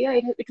yeah,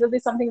 it will be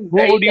something Who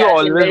very would you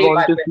catchy and always very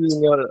want to see vibrant.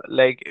 in your,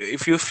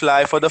 if you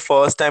fly for the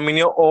first time in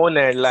your own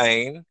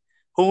airline,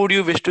 who would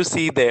you wish to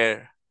see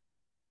there?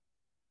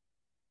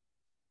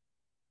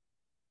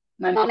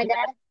 My mom and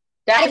dad.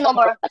 Dad is no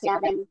more, but yeah,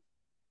 them.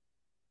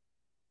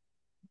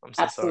 I'm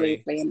so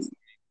sorry. Absolutely.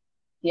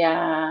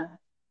 Yeah,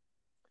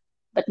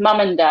 but mom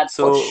and dad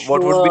for So,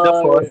 what would be the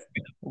first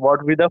sure. what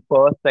would be the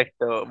first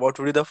sector? What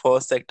would be the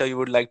first sector you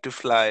would like to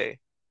fly?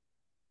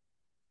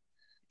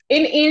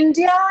 In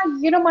India,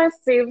 my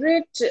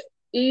favorite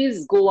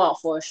is Goa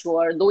for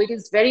sure, though it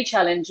is very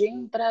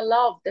challenging, but I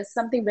love there's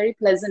something very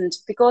pleasant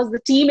because the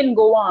team in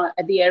Goa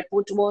at the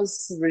airport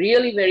was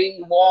really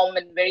very warm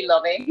and very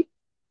loving.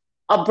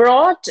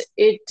 Abroad,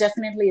 it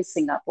definitely is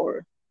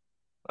Singapore.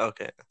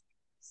 Okay.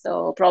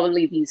 So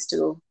probably these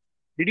two.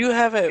 Did you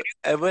have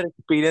ever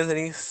experienced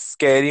any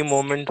scary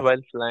moment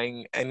while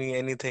flying?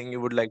 Anything you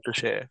would like to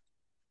share?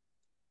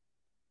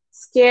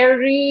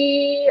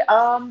 Scary,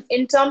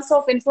 in terms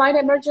of in-flight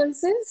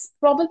emergencies,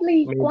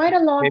 probably Maybe, quite a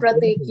lot, maybe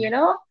Pratik.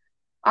 anything.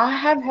 I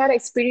have had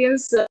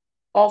experience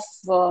of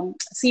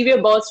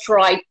severe bird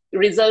strike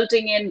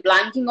resulting in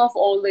blanking of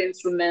all the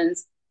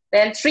instruments,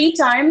 then three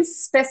times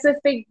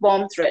specific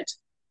bomb threat,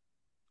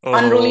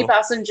 unruly Oh,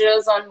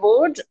 passengers on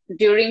board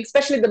during,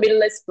 especially the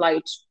Middle East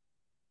flight.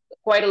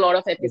 Quite a lot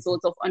of okay.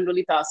 episodes of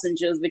unruly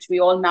passengers, which we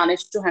all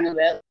managed to handle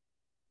well.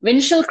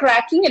 Windshield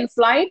cracking in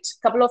flight,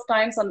 couple of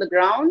times on the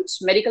ground,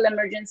 medical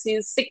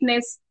emergencies,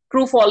 sickness,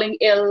 crew falling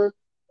ill,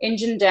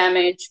 engine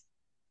damage.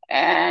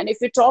 And if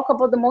we talk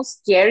about the most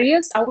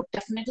scariest, I would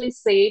definitely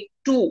say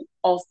two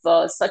of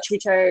such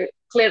which I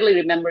clearly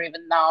remember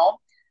even now.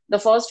 The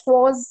first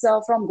was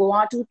from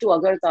Guwahati to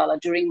Agartala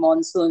during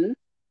monsoon.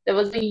 There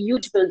was a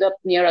huge buildup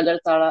near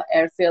Agartala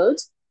airfield,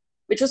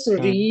 which was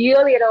Hmm.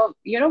 really at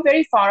a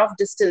very far off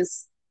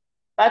distance.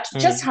 But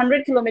just Hmm.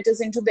 100 kilometers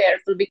into the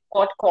airfield, we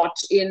got caught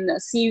in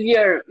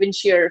severe wind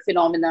shear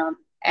phenomena,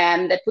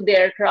 and that put the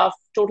aircraft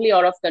totally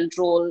out of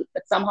control.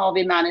 But somehow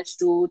we managed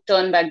to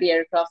turn back the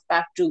aircraft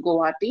back to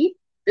Guwahati.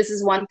 This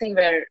is one thing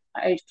where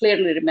I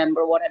clearly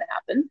remember what had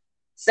happened.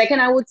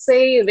 Second, I would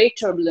say wake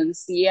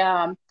turbulence.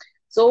 Yeah.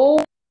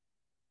 So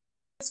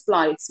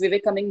flights, we were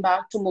coming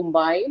back to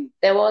Mumbai.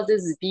 There was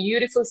this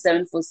beautiful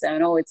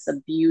 747. Oh, it's a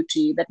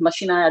beauty. That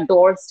machine I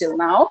adore still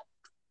now,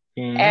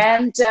 Hmm.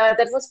 and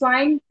that was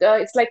flying.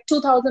 It's like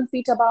 2,000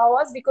 feet above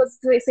us because it's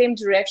the same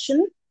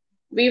direction.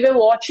 We were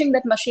watching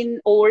that machine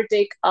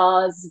overtake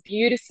us.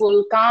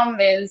 Beautiful, calm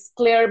winds,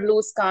 clear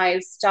blue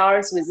skies,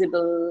 stars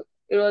visible.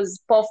 It was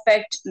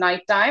perfect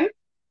nighttime.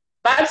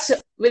 But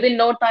within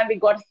no time, we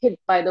got hit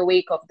by the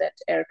wake of that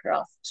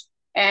aircraft.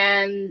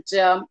 And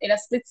in a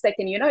split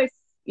second, if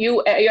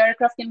your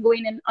aircraft can go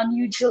in an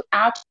unusual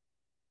act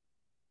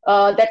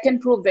that can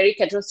prove very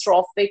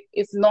catastrophic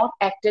if not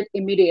acted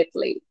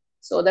immediately.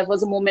 So that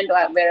was a moment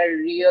where I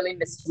really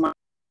missed my.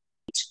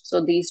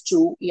 So these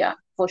two, yeah,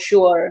 for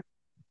sure.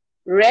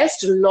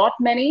 Rest, lot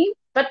many,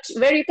 but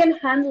where you can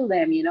handle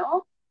them. Yeah.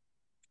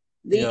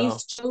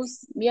 These two,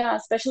 yeah,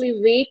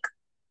 especially wake,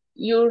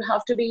 you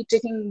have to be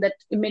taking that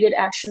immediate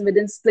action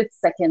within split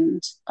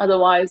second.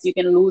 Otherwise, you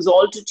can lose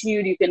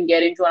altitude, you can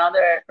get into another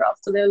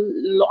aircraft. So there are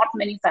a lot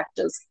many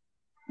factors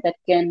that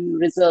can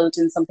result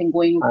in something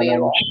going And way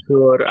wrong.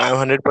 I'm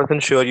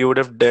 100% sure you would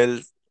have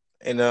dealt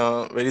in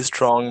a very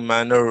strong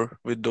manner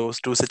with those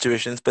two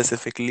situations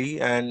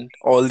specifically and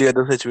all the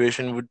other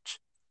situation which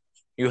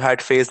you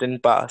had faced in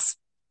past.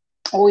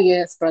 Oh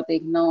yes,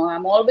 Pratik. No,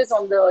 I'm always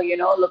on the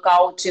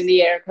lookout in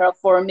the aircraft.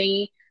 For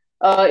me,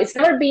 it's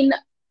never been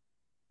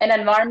an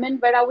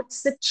environment where I would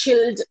sit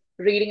chilled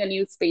reading a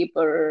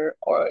newspaper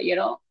or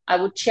I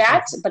would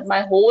chat, Mhm. but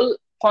my whole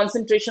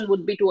concentration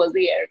would be towards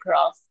the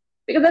aircraft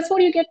because that's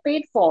what you get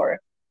paid for.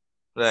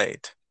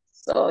 Right.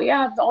 So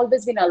yeah, I've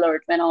always been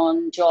alert when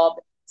on job,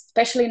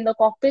 especially in the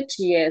cockpit.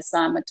 Yes,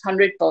 I'm at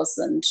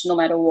 100%, no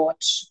matter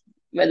what.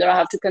 Whether I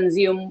have to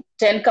consume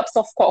 10 cups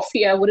of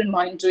coffee, I wouldn't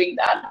mind doing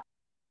that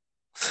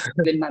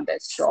with my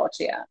best shot.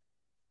 Yeah.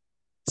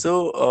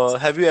 So,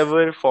 have you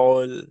ever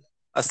fall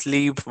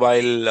asleep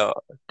while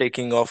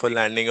taking off or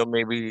landing, or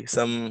maybe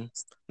some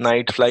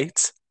night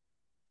flights?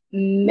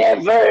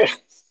 Never.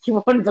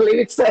 You won't believe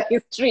it's a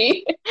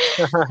history.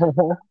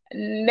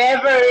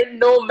 Never,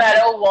 no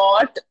matter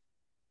what.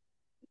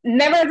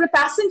 Never as a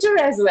passenger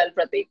as well,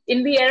 Pratik.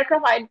 In the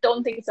aircraft, I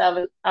don't think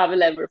so I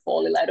will ever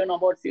fall ill. I don't know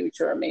about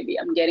future. Maybe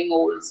I'm getting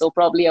old, so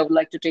probably I would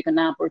like to take a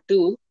nap or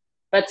two.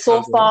 But so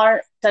Okay.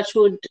 far, touch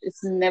wood,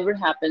 it's never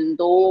happened.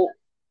 Though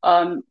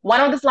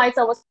one of the flights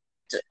I was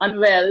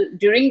unwell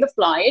during the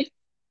flight,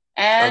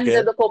 and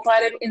Okay. the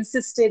co-pilot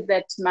insisted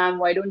that, ma'am,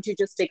 why don't you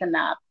just take a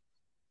nap?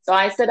 So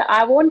I said,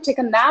 I won't take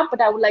a nap,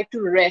 but I would like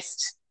to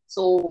rest.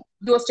 So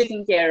he was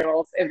taking care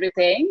of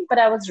everything, but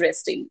I was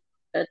resting.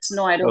 But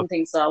no, I don't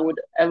think so. I would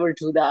ever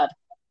do that.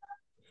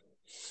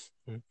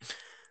 Okay.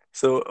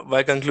 So,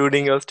 by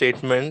concluding your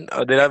statement,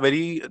 there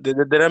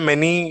are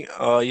many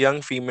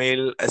young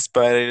female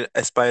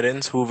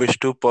aspirants who wish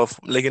to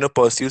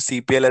pursue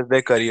CPL as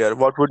their career.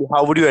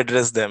 How would you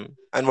address them,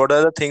 and what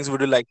other things would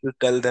you like to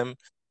tell them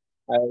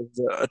as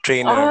a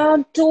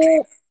trainer?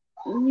 To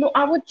No,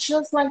 I would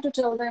just like to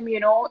tell them,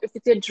 if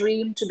it's a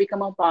dream to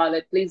become a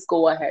pilot, please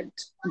go ahead.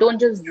 Don't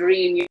just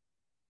dream. You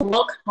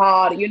work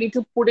hard. You need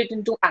to put it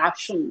into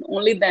action.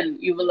 Only then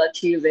you will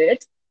achieve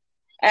it.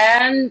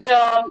 And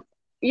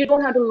you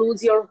don't have to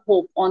lose your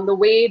hope on the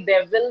way.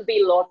 There will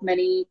be a lot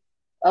many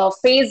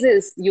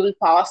phases you'll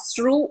pass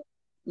through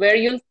where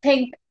you'll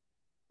think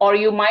or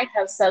you might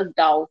have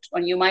self-doubt, or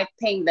you might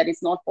think that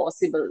it's not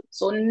possible.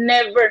 So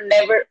never,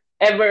 never,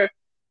 ever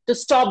to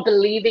stop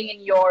believing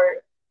in your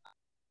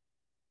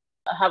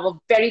have a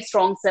very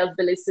strong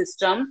self-belief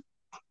system.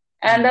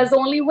 And that's Hmm.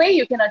 the only way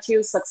you can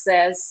achieve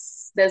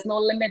success. There's no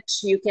limit.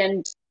 You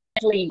can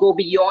definitely go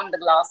beyond the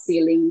glass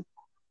ceiling.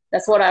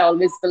 That's what I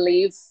always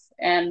believe.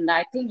 And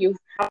I think you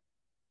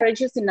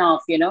courageous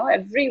enough,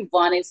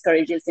 everyone is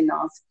courageous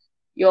enough.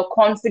 You're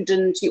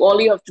confident.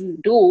 All you have to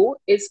do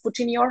is put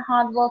in your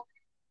hard work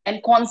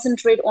and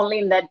concentrate only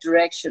in that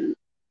direction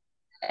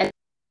and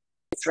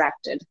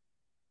distracted.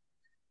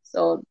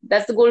 So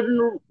that's the golden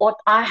rule, what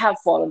I have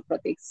followed,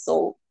 Pratik.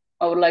 So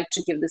I would like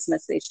to give this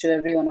message to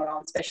everyone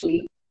around,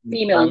 especially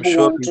female I'm who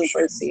sure want to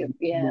pursue.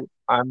 Yeah,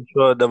 I'm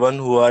sure the one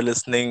who are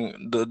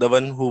listening, the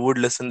one who would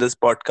listen this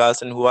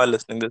podcast and who are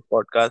listening this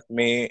podcast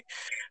may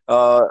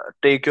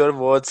take your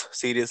words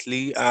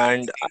seriously,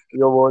 and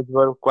your words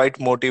were quite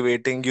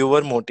motivating. You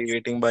were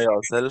motivating by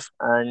yourself,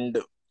 and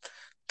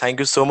thank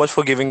you so much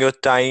for giving your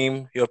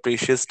time, your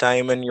precious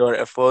time, and your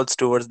efforts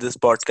towards this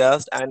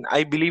podcast. And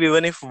I believe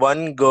even if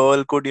one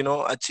girl could,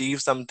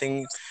 achieve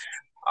something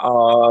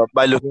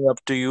by looking up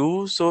to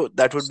you, so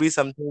that would be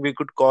something we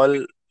could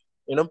call,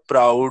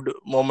 proud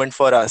moment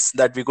for us,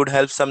 that we could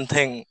help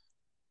something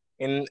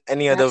in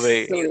any other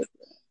way. absolutely.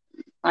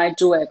 I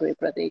do agree,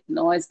 Pratik.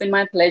 No, it's been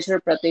my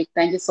pleasure, Pratik.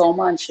 Thank you so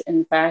much.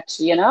 In fact,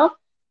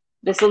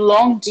 this was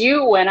long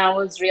due, and I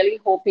was really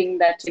hoping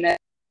that,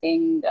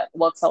 everything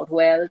works out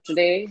well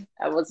today.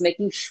 I was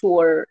making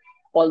sure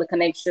all the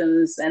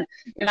connections, and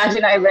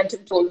imagine I went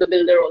and told the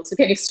builder also,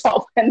 can you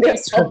stop? And they've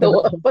stopped the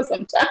work for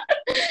some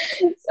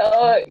time.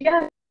 So,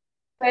 yeah,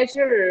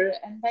 pleasure.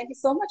 And thank you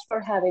so much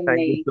for having Thank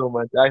you me. so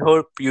much. I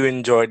hope you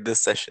enjoyed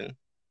this session.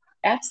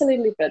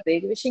 Absolutely,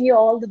 Pratik. Wishing you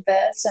all the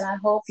best, and I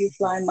hope you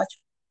fly much.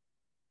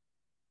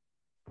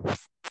 I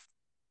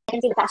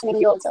can see the passion in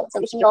you also. So,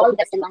 wishing you all the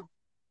best in life.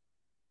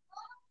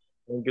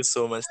 Thank you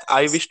so much.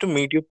 I wish to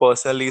meet you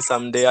personally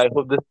someday. I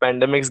hope this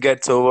pandemic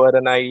gets over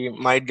and I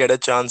might get a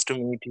chance to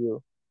meet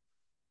you.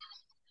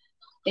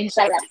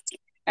 Inshallah.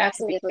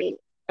 Absolutely.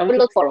 I will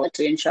look forward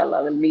to,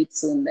 inshallah. We'll meet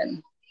soon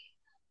then.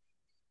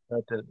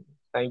 Certainly.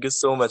 Thank you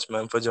so much,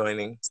 ma'am, for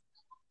joining.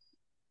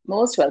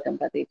 Most welcome,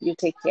 Pratik. You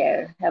take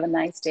care. Have a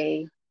nice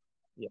day.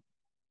 Yeah,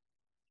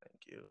 thank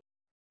you.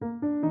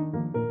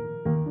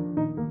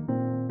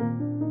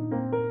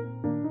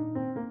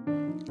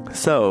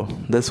 So,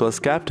 this was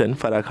Captain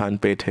Farah Khan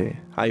Pethe.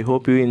 I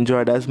hope you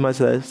enjoyed as much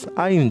as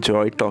I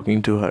enjoyed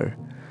talking to her.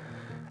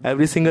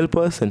 Every single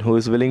person who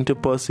is willing to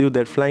pursue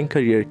their flying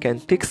career can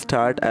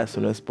kickstart as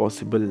soon as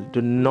possible.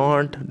 Do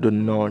not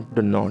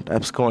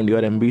abscond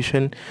your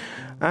ambition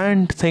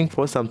and think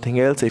for something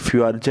else if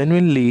you are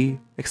genuinely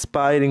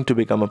aspiring to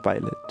become a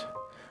pilot.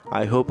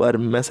 I hope our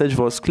message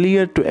was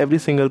clear to every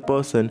single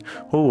person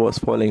who was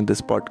following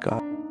this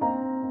podcast.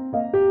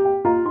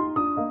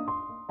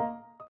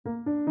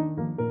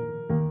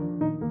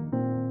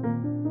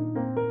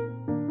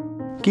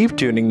 Keep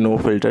tuning No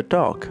Filter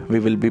Talk. We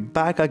will be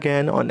back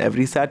again on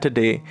every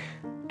Saturday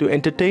to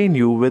entertain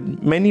you with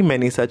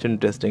many such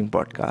interesting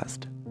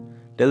podcasts.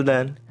 Till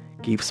then,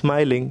 keep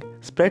smiling,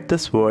 spread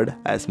this word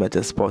as much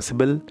as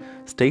possible,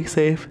 stay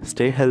safe,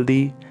 stay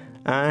healthy,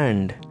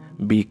 and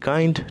be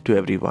kind to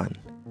everyone.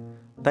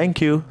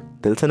 Thank you.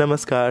 Dil se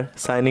namaskar.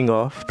 Signing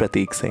off,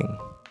 Prateek Singh.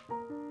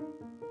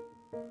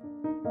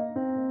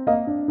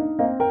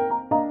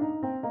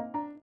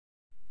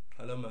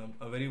 Hello, ma'am.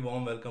 A very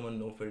warm welcome on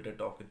No Filter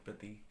Talk with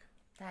Prateek.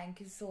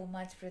 Thank you so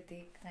much,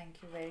 Pratik.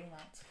 Thank you very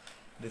much.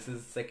 This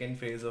is second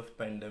phase of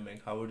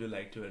pandemic. How would you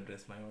like to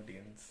address my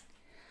audience?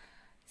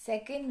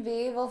 Second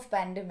wave of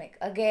pandemic.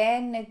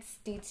 Again, it's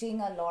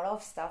teaching a lot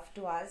of stuff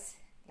to us,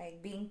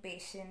 like being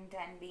patient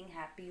and being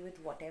happy with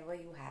whatever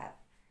you have.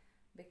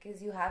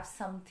 Because you have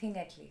something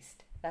at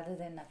least, rather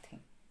than nothing.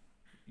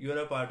 You are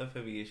a part of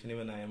aviation,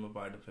 even I am a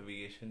part of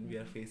aviation. We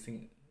are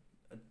facing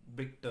a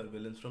big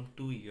turbulence from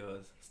 2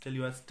 years. Still,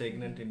 you are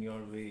stagnant in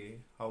your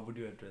way. How would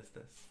you address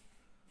this?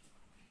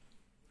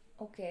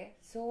 Okay,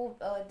 so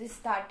this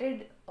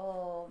started,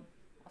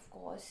 of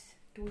course,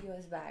 2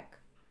 years back.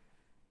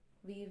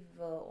 We've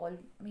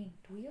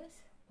 2 years?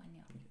 1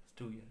 year. Yes,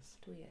 2 years.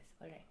 2 years,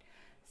 alright.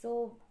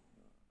 So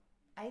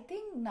I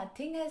think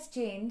nothing has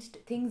changed.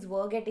 Things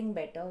were getting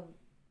better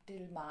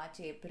till March,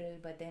 April,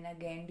 but then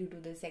again, due to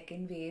the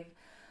second wave,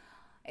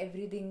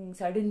 everything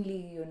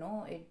suddenly,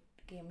 it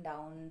came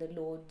down.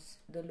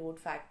 The load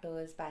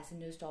factors,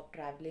 passengers stopped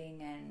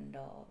traveling, and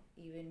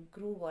even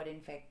crew got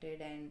infected,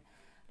 and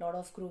a lot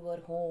of crew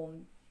were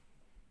home.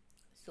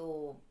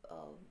 So,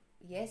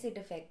 yes, it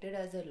affected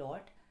us a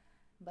lot,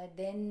 but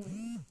then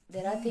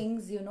there are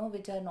things,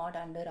 which are not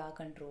under our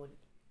control,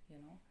 you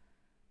know.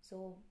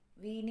 So,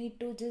 we need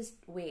to just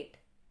wait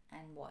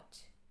and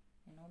watch,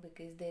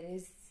 because there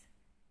is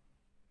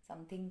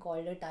something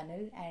called a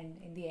tunnel,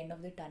 and in the end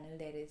of the tunnel,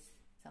 there is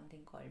something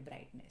called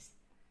brightness.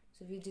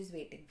 So, we're just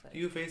waiting for it.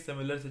 You faced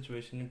similar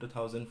situation in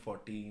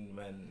 2014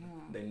 when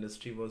the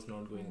industry was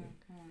not going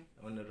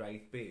on the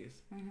right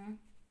pace.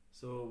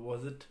 So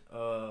was it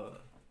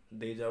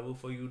deja vu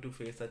for you to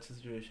face such a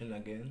situation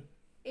again?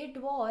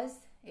 It was,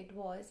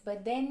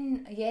 but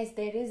then yes,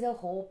 there is a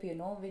hope,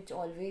 which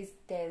always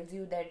tells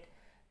you that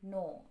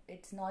no,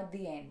 it's not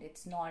the end,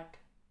 it's not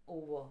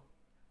over,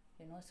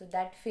 so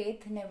that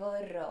faith never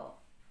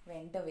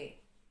went away.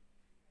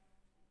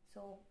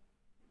 So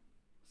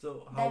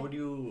So, how that would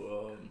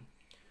you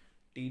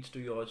teach to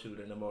your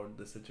children about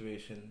the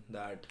situation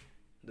that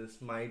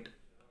this might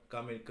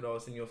come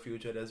across in your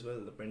future as well?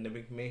 The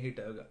pandemic may hit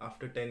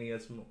after 10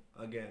 years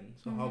again.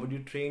 So, how would you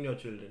train your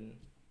children?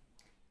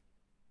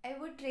 I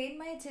would train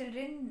my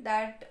children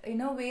that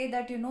in a way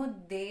that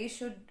they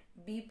should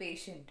be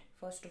patient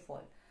first of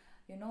all.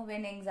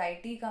 When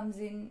anxiety comes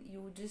in,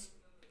 you just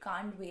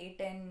can't wait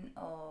and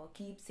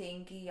keep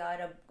saying कि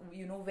यार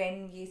अब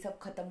when ये सब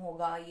खत्म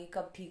होगा, ये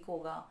कब ठीक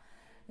होगा.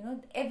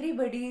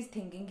 Everybody is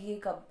thinking कि ये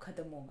कब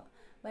खत्म होगा.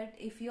 But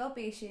if you are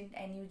patient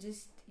and you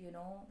just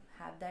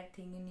have that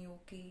thing in you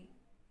कि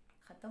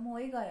खत्म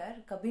होएगा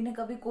यार, कभी ना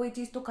कभी कोई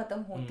चीज़ तो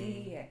खत्म होती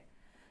ही है.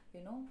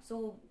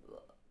 So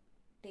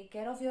take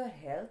care of your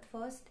health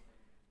first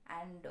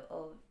and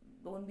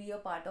don't be a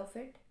part of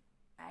it.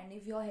 And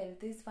if your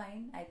health is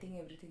fine, I think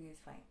everything is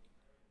fine.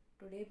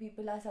 Today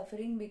people are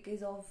suffering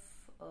because of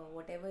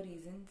whatever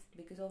reasons,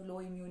 because of low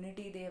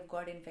immunity. They have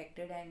got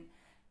infected and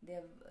they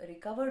have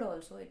recovered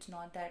also. It's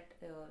not that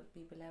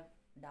people have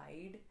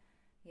died.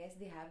 Yes,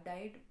 they have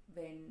died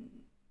when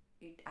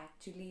it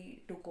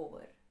actually took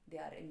over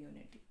their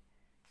immunity.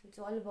 So it's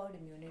all about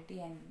immunity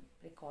and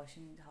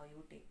precautions, how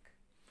you take.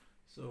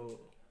 So,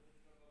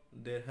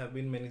 there have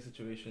been many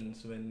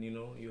situations when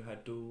you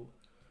had to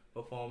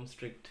perform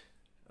strict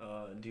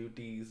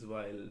duties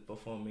while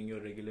performing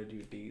your regular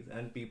duties,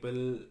 and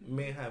people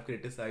may have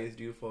criticized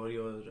you for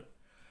your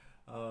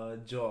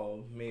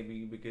job,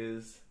 maybe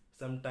because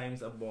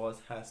sometimes a boss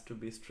has to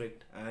be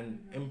strict and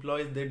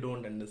employees, they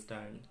don't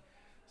understand.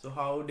 So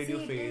how did you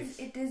See, face?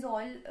 it is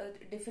all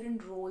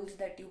different roles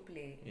that you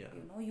play. Yeah.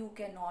 You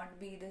cannot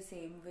be the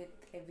same with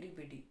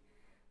everybody.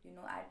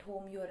 At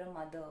home you're a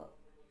mother,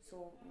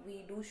 so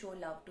we do show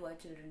love to our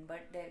children,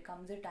 but there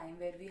comes a time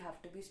where we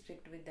have to be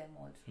strict with them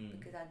also,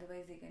 because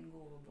otherwise they can go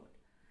overboard.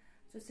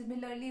 So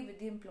similarly with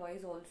the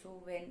employees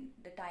also, when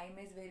the time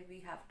is where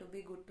we have to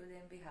be good to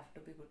them, we have to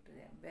be good to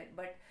them.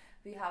 But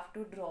we have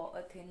to draw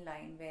a thin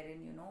line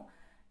wherein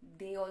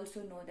they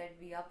also know that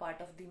we are part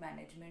of the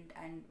management,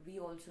 and we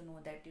also know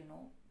that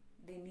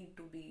they need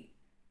to be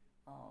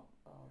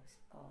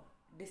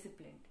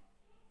disciplined.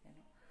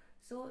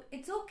 So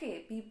it's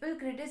okay. People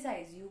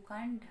criticize. You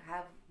can't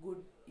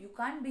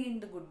be in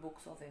the good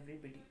books of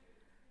everybody.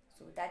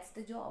 So that's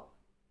the job.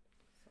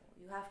 So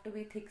you have to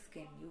be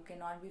thick-skinned. You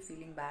cannot be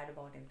feeling bad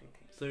about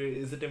everything. So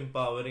is it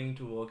empowering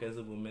to work as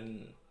a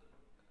woman?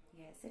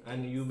 Yes, it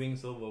And is. you being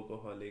so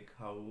workaholic,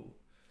 how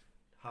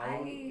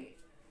I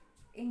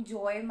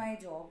enjoy my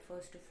job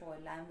first of all.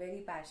 I'm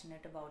very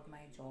passionate about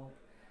my job,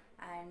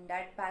 and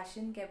that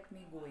passion kept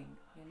me going.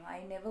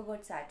 I never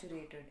got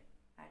saturated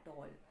at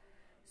all.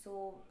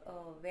 So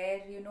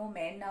where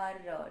men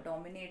are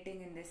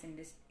dominating in this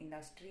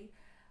industry,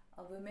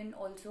 women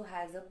also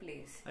has a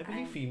place. I believe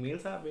And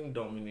females are being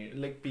dominated.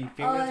 Like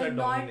females are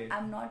dominated.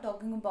 I'm not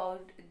talking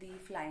about the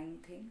flying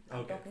thing.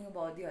 I'm Okay. talking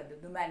about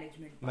the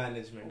management part.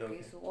 Management.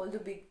 Okay. So all the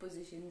big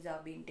positions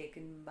are being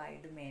taken by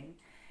the men,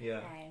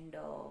 Yeah. and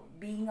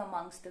being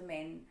amongst the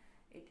men,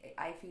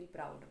 I feel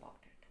proud about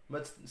it.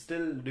 But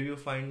still, do you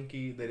find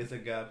कि there is a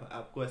gap?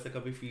 आपको ऐसा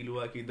कभी feel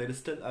हुआ कि there is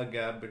still a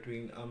gap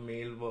between a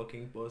male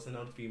working person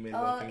or female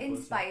working In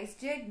person?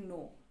 SpiceJet,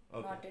 no,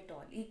 Okay. not at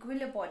all.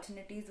 Equal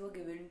opportunities were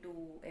given to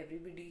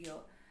everybody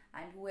here,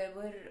 and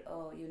whoever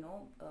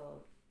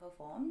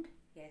performed,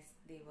 yes,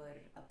 they were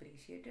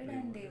appreciated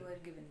and they were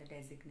given the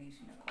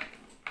designation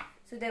accordingly.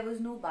 So there was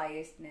no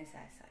biasedness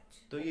as such.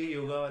 तो ये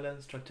योगा वाला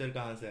structure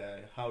कहाँ से आया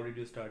है? How did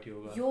you start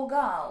yoga?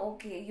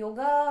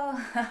 Yoga,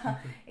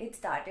 it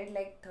started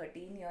like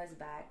 13 years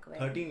back.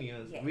 13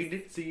 years. Yes. We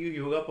did see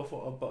you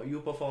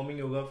performing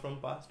yoga from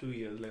past 2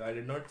 years. Like I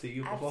did not see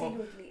you perform.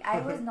 Absolutely.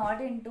 I was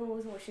not into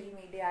social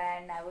media,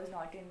 and I was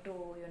not into,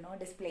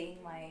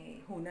 displaying my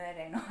hunar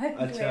and all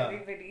to Acha.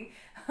 everybody.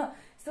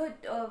 So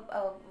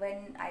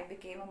when I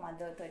became a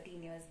mother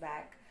 13 years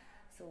back,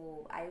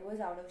 so I was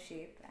out of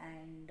shape,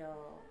 and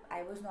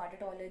I was not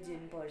at all a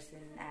gym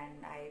person,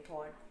 and I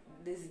thought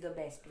this is the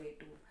best way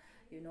to,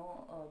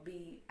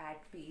 be at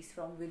peace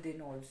from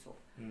within also.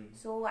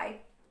 So I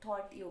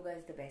thought yoga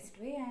is the best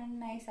way,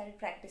 and I started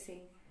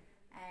practicing,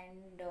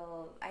 and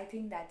I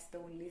think that's the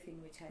only thing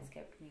which has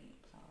kept me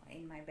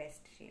in my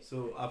best shape.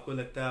 So आपको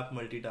लगता है आप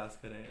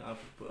multitasker हैं? आप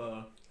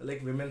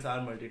like women are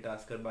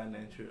multitasker by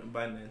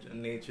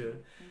nature.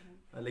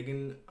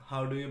 लेकिन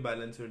how do you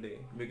balance your day?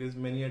 Because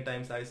many a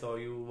times I saw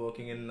you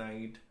working in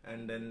night,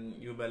 and then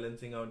you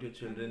balancing out your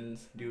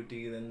children's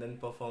duties, and then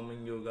performing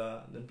yoga,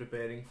 then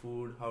preparing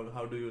food.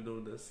 How do you do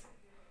this?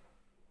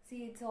 See,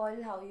 it's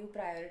all how you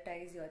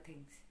prioritize your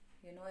things.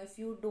 If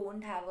you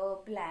don't have a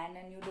plan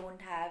and you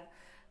don't have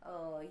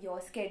your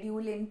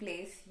schedule in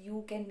place,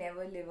 you can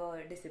never live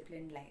a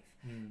disciplined life.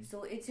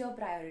 So it's your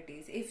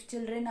priorities. If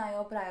children are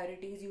your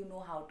priorities, you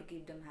know how to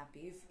keep them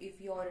happy. If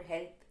your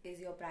health is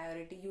your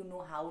priority, you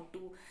know how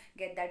to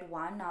get that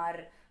 1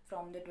 hour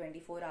from the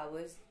 24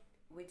 hours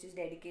which is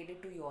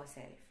dedicated to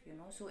yourself, you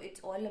know. So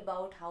it's all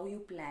about how you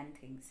plan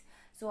things.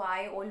 So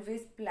I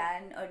always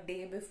plan a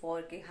day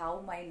before कि how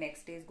my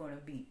next day is going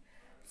to be.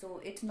 So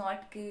it's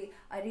not कि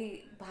अरे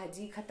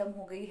भाजी ख़त्म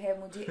हो गई है,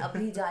 मुझे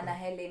अभी जाना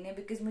है लेने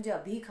because मुझे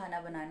अभी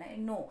खाना बनाना है.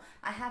 No,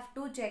 I have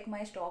to check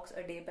my stocks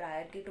a day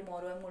prior कि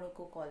tomorrow I'm going to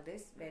cook all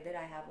this, whether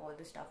I have all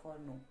the stuff or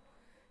no.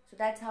 So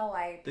that's how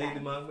I plan. तेरे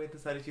दिमाग में तो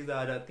सारी चीजें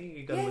आ जाती हैं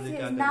कि कल Yes, मुझे yes.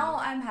 क्या Now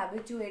करना है. I'm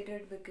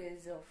habituated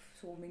because of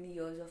so many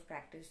years of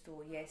practice.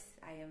 So yes,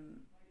 I am.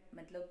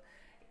 मतलब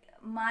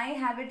my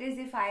habit is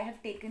if I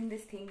have taken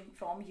this thing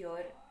from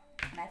here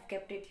and I've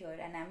kept it here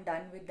and I'm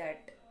done with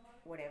that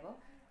whatever,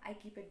 I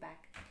keep it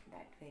back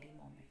that very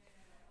moment.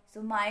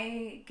 So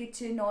my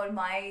kitchen or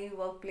my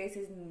workplace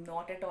is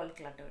not at all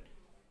cluttered.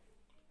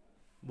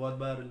 बहुत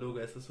बार लोग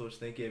ऐसा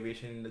सोचते हैं कि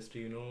aviation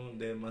industry, you know,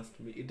 there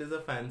must be, it is a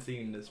fancy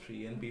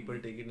industry and people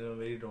take it in a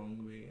very wrong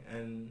way,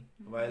 and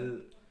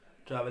while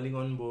traveling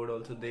on board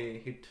also they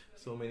hit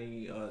so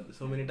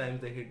many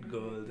times they hit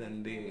girls,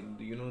 and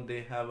they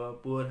have a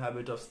poor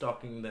habit of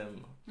stalking them.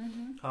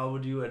 How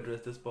would you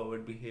address this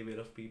pervert behavior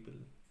of people,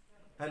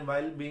 and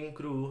while being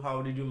crew, how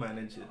did you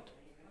manage it?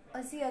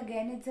 See,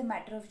 again, it's a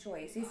matter of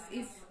choice.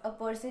 If a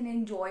person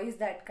enjoys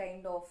that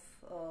kind of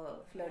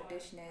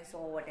flirtishness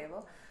or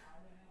whatever,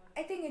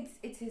 I think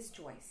it's his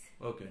choice.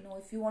 Okay. You know,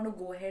 if you want to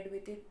go ahead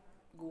with it,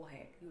 go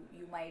ahead.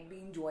 You might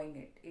be enjoying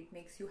it. It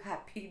makes you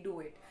happy, do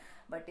it.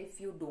 But if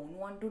you don't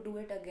want to do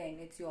it, again,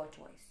 it's your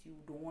choice. You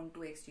don't want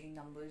to exchange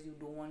numbers. You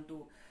don't want to,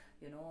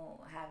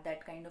 have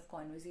that kind of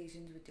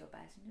conversations with your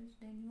passengers.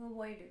 Then you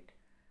avoid it.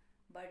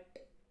 But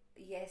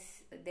yes,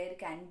 there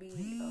can be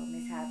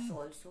mishaps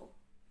also.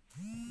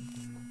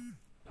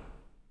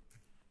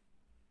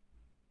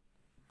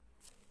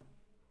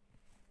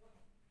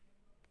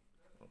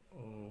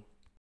 Oh.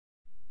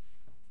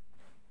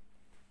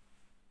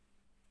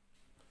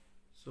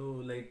 So,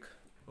 like,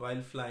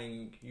 while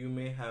flying, you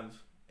may have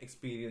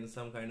experienced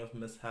some kind of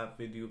mishap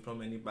with you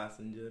from any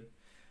passenger.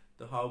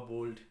 So, how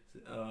bold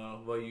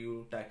were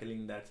you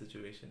tackling that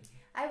situation?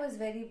 I was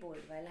very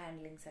bold while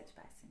handling such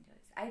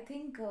passengers. I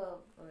think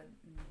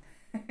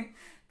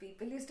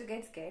people used to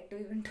get scared to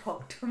even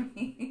talk to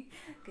me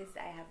because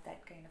I have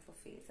that kind of a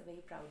face, a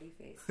very proudy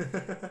face.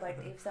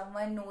 But if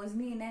someone knows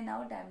me in and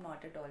out, I'm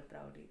not at all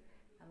proudy.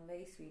 I'm a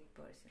very sweet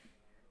person.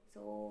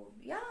 So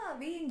yeah,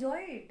 we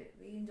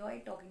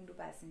enjoyed talking to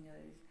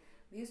passengers.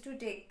 We used to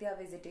take their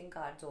visiting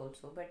cards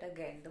also, but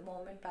again, the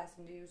moment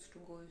passenger used to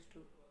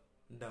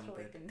Dump throw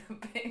it. it in the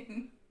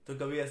bin. तो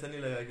कभी ऐसा नहीं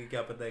लगा कि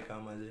क्या पता है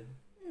काम आ जाए?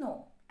 No,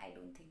 I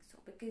don't think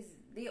so, because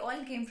they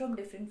all came from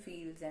different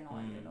fields and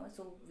all,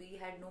 so we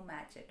had no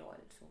match at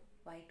all. So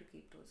why to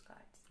keep those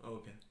cards?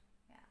 Okay.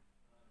 Yeah.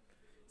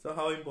 So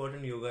how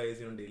important yoga is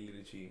in your daily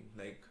regime?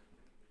 Like,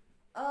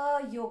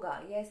 yoga,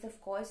 yes, of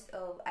course.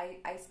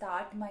 I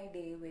start my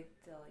day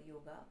with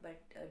yoga,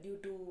 but due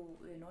to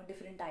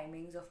different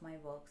timings of my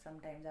work,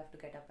 sometimes I have to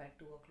get up at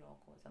 2 o'clock,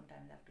 or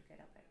sometimes I have to get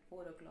up at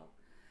 4 o'clock.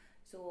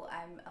 So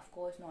I'm of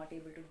course not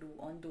able to do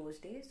on those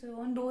days. So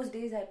on those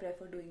days, I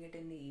prefer doing it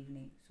in the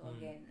evening. So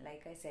again,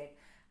 like I said,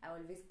 I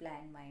always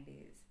plan my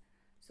days.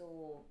 So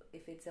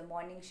if it's a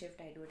morning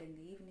shift, I do it in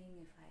the evening.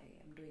 If I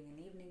am doing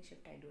an evening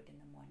shift, I do it in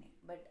the morning.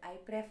 But I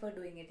prefer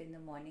doing it in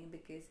the morning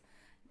because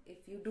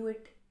if you do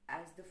it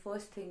as the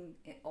first thing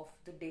of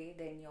the day,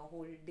 then your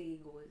whole day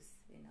goes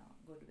in a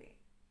good way.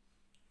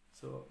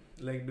 so,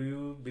 like, do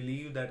you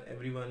believe that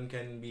everyone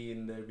can be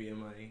in their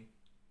BMI?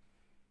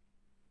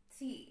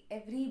 See,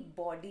 every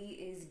body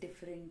is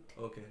different.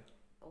 Okay.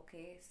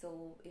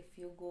 So if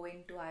you go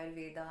into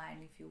Ayurveda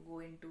and if you go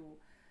into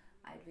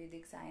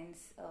Ayurvedic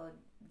science,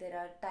 there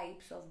are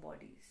types of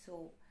bodies.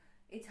 So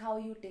it's how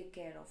you take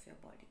care of your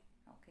body.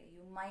 Okay,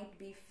 you might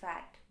be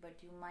fat, but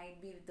you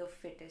might be the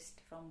fittest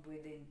from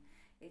within.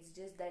 It's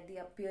just that the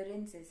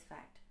appearance is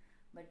fat,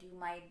 but you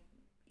might,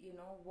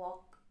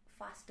 walk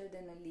faster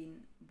than a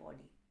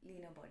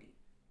leaner body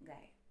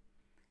guy.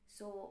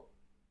 So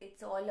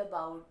it's all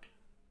about,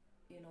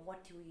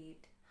 what you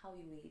eat, how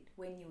you eat,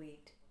 when you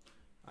eat.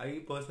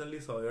 I personally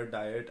saw your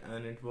diet,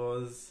 and it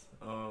was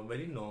a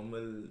very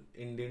normal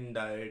Indian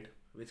diet,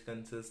 which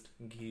consists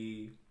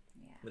ghee,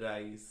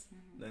 rice,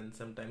 then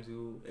sometimes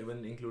you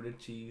even included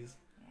cheese,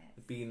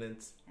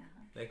 peanuts.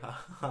 Like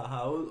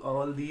how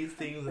all these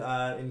things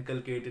are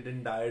inculcated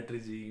in diet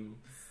regime.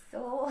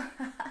 So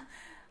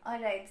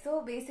alright,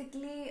 so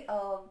basically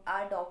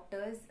our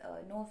doctors,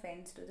 no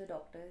offense to the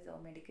doctors or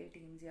medical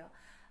teams here,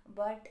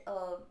 but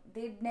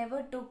they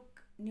never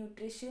took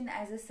nutrition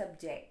as a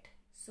subject.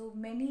 So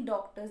many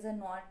doctors are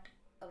not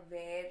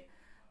aware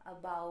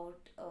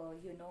about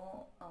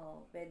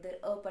whether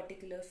a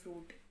particular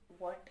fruit,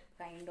 what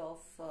kind of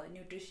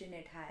nutrition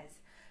it has.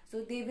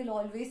 So they will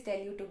always tell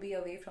you to be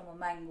away from a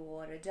mango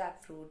or a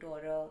jackfruit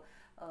or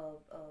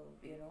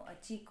a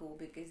Chico,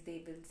 because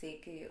they will say,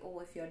 okay, oh,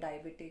 if you're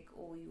diabetic,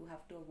 oh, you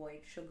have to avoid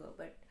sugar.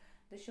 But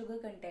the sugar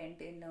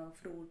content in a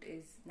fruit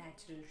is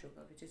natural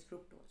sugar, which is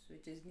fructose,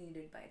 which is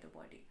needed by the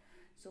body.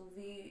 So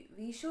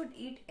we should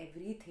eat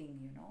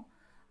everything,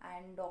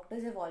 And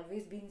doctors have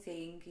always been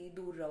saying कि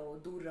दूर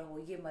रहो,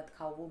 ये मत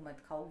खाओ, वो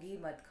मत खाओ, घी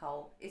मत खाओ,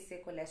 इससे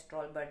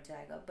कोलेस्ट्रॉल बढ़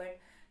जाएगा. But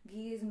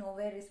ghee is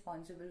nowhere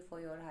responsible for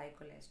your high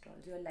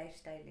cholesterol. Your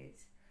lifestyle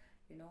is,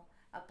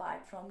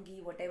 apart from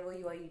ghee, whatever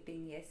you are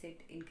eating, yes,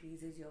 it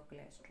increases your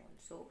cholesterol.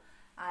 So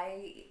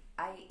I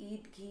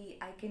eat ghee.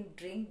 I can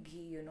drink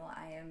ghee.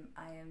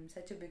 I am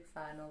such a big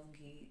fan of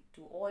ghee.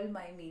 To all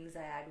my meals,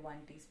 I add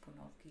 1 teaspoon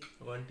of ghee.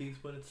 1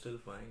 teaspoon is still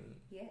fine.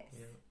 Yes,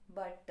 yeah.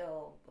 But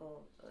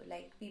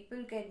like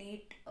people can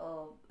eat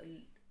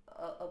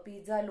a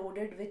pizza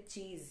loaded with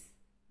cheese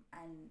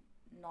and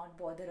not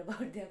bother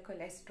about their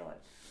cholesterol.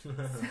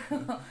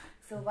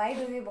 so why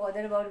do they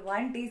bother about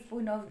 1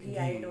 teaspoon of ghee?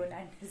 I don't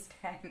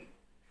understand.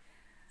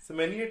 So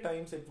many a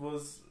times it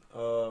was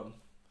a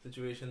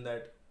situation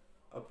that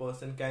a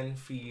person can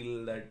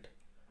feel that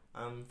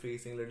I'm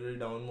facing little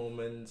down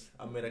moments.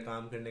 अब मेरा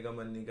काम करने का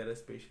मन नहीं कर रहा,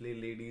 especially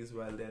ladies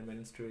while they are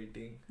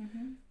menstruating.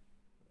 Mm-hmm.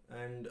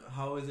 And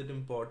how is it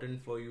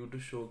important for you to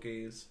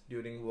showcase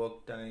during work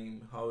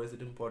time? How is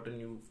it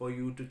important for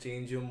you to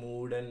change your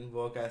mood and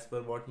work as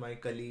per what my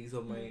colleagues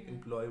or my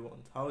employee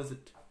wants? How is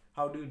it?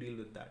 How do you deal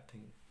with that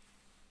thing?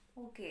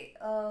 Okay,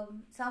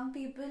 some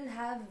people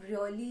have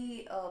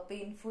really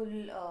painful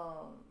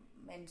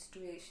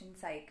menstruation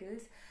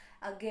cycles.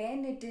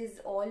 Again, it is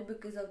all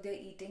because of their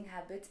eating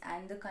habits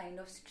and the kind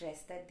of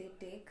stress that they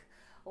take.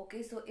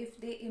 Okay, so if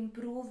they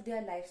improve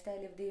their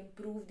lifestyle, if they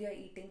improve their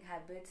eating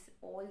habits,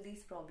 all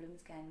these problems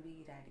can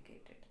be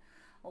eradicated.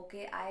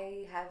 Okay,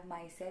 I have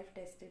myself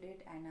tested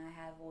it, and I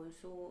have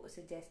also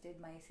suggested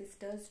my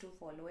sisters to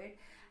follow it,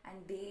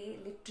 and they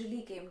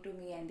literally came to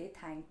me and they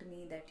thanked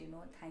me that,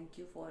 thank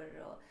you for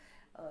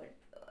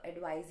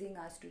advising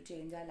us to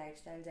change our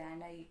lifestyles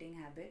and our eating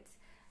habits.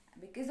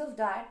 Because of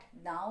that,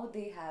 now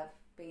they have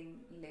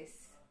painless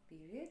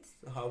periods.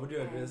 So how would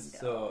you address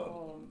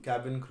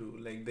cabin crew?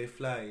 Like they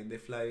fly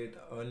at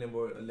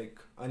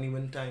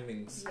uneven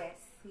timings.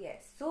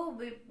 Yes. So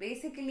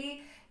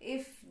basically,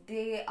 if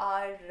they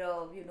are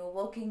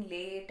working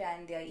late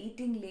and they are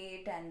eating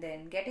late and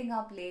then getting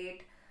up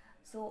late,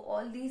 so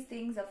all these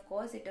things, of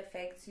course, it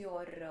affects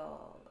your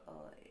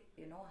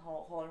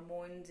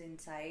hormones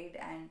inside,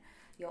 and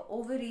your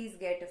ovaries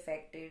get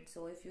affected.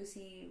 So if you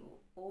see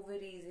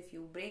ovaries, if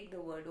you break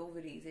the word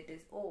ovaries, it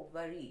is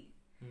worry.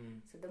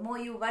 So the more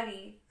you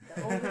worry,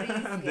 the ovaries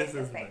get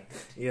affected.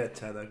 ये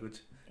अच्छा था, कुछ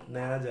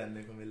नया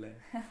जानने को मिला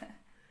है.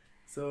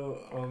 So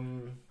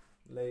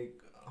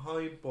how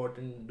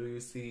important do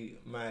you see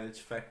marriage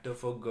factor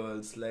for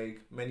girls?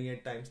 Like many a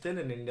times, still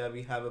in India,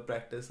 we have a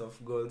practice of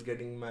girls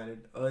getting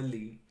married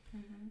early.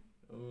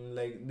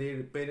 Like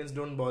their parents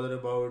don't bother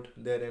about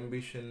their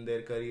ambition,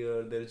 their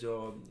career, their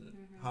job.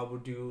 How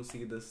would you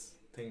see this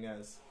thing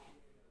as?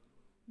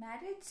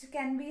 Marriage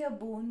can be a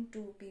boon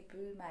to people.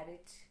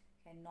 Marriage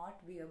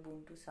cannot be a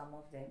boon to some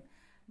of them.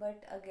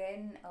 But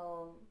again,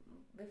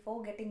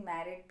 before getting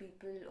married,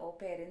 people or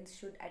parents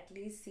should at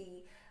least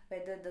see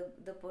whether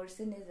the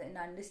person is an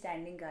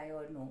understanding guy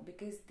or no,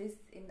 because this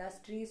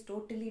industry is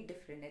totally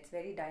different. It's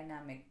very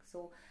dynamic.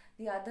 So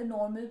the other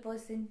normal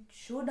person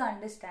should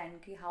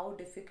understand how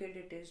difficult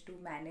it is to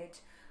manage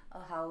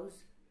a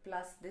house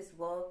plus this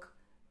work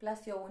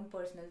plus your own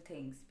personal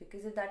things.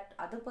 Because if that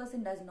other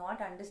person does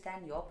not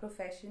understand your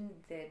profession,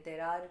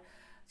 there are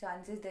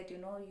chances that you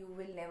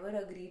will never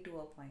agree to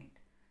a point.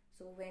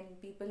 So when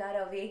people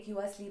are awake, you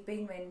are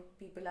sleeping. When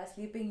people are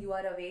sleeping, you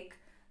are awake.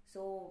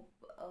 So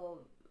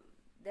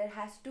there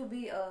has to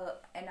be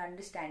an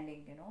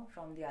understanding,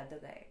 from the other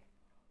guy.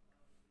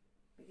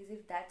 Because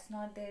if that's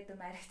not there, the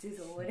marriage is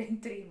over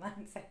in 3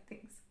 months, I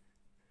think so.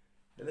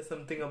 Tell us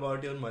something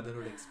about your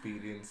motherhood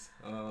experience.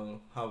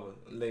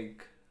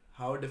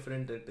 How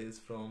different it is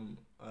from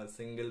a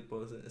single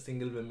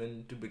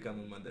woman to become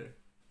a mother.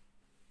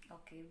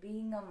 Okay,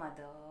 being a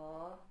mother,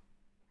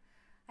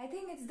 I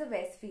think it's the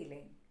best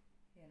feeling.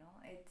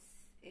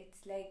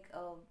 It's like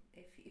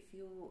if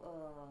you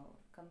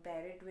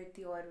compare it with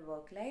your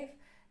work life,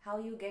 how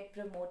you get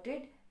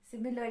promoted.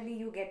 Similarly,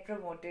 you get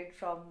promoted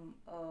from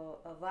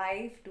a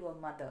wife to a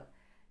mother.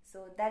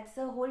 So that's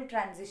a whole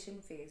transition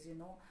phase.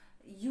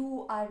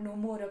 You are no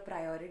more a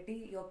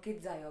priority. Your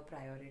kids are your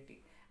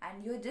priority,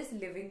 and you're just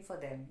living for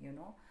them.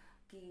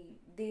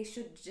 They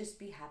should just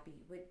be happy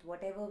with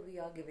whatever we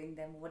are giving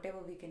them, whatever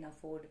we can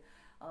afford.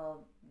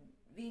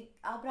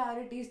 Our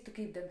priority is to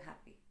keep them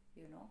happy,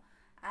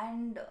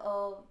 and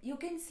you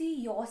can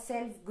see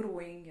yourself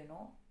growing,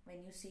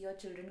 when you see your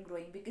children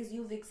growing, because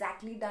you've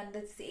exactly done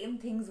the same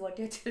things what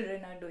your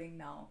children are doing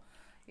now.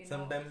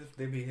 Sometimes if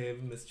they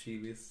behave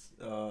mischievous,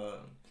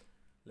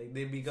 like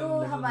they become.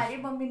 So हमारी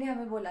mummy ने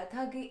हमें बोला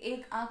था कि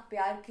एक आंख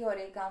प्यार की और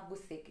एक आंख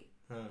गुस्से की.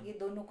 हाँ. ये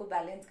दोनों को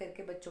बैलेंस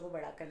करके बच्चों को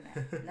बड़ा करना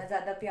है, ना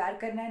ज्यादा प्यार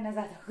करना है ना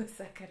ज्यादा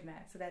गुस्सा करना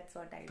है. So that's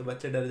what I. तो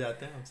बच्चे डर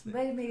जाते हैं आपसे?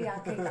 वेल मेरी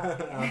आंखें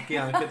काफी हैं. आपकी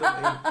आंखें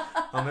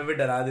तो हमें भी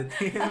डरा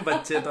देती हैं,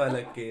 बच्चे तो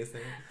अलग केस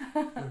हैं.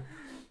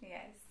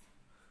 Yes.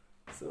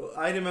 So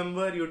I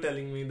remember you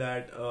telling me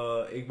that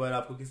एक बार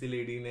आपको किसी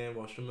लेडी ने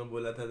वॉशरूम में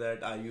बोला था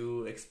that are you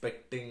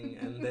expecting,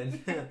 and then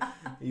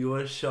you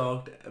were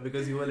shocked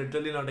because you were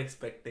literally not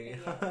expecting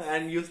it. Yes.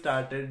 And you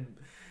started.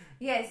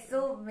 Yes, so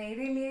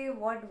मेरे लिए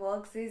what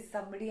works is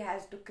somebody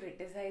has to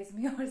criticize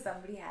me or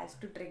somebody has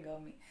to trigger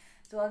me.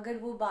 तो अगर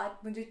वो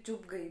बात मुझे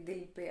चुभ गई,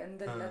 दिल पे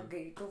अंदर लग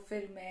गई, तो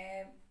फिर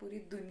मैं पूरी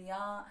दुनिया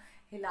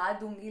हिला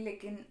दूंगी,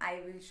 लेकिन I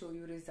will show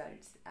you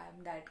results.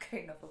 I'm that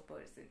kind of a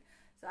person.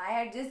 So I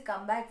had just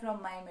come back from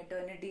my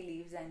maternity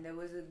leaves and there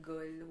was a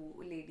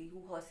lady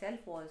who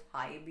herself was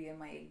high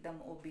BMI,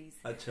 एकदम obese,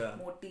 अच्छा.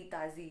 मोटी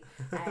ताजी,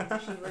 and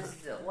she was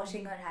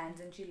washing her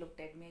hands and she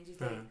looked at me and she's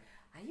like,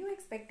 are you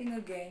expecting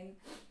again?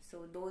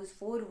 So those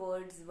 4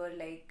 words were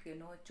like, you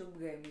know, चुभ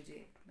गए मुझे.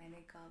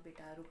 मैंने कहा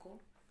बेटा रुको,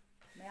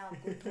 मैं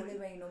आपको थोड़े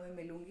महीनों में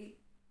मिलूंगी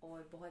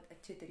और बहुत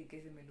अच्छे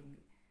तरीके से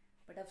मिलूंगी.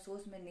 बट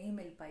अफसोस मैं नहीं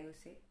मिल पाई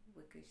उससे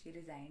because she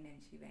resigned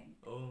and she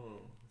went. Oh.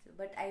 So,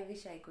 but I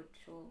wish I could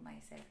show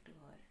myself to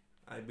her.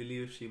 I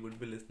believe she would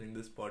be listening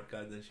this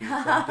podcast and she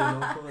would want to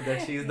know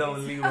that she is the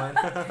only one.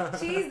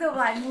 She is the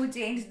one who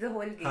changed the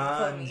whole game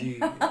for me. जी.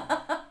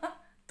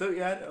 तो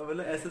यार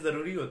मतलब ऐसा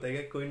जरूरी होता है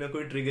कि कोई ना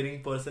कोई ट्रिगरिंग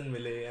पर्सन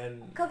मिले.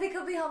 एंड कभी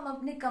कभी हम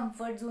अपने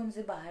कंफर्ट जोन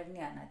से बाहर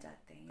नहीं आना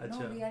चाहते हैं.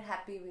 अच्छा. We are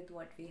happy with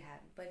what we have,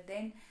 but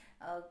then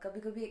कभी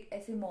कभी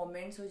ऐसे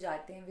मोमेंट्स हो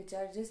जाते हैं which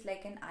are just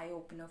like an eye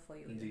opener for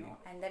you, you know,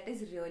 and that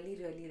is really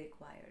really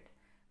required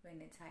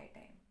when it's high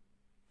time.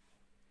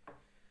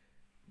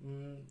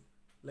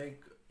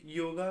 Like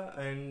yoga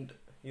and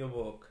your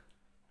work.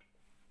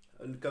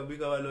 कभी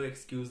कभार लोग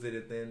excuse दे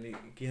देते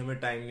हैं कि हमें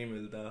टाइम नहीं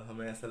मिलता.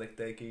 हमें ऐसा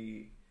लगता है कि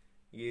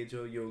ये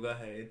जो योगा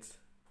है इट्स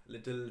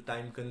लिटिल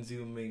टाइम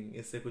कंज्यूमिंग,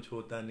 इससे कुछ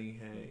होता नहीं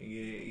है.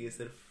 ये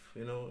सिर्फ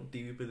यू नो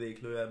टीवी पे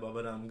देख लो या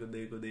बाबा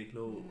रामदेव को देख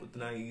लो,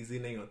 उतना इजी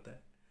नहीं होता है.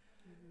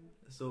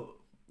 सो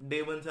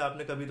डे 1 से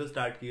आपने कभी तो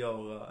स्टार्ट किया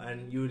होगा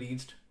and you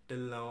reached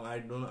till now.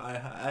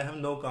 I have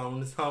no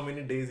counts how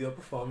many days you are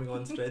performing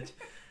on stretch.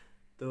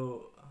 तो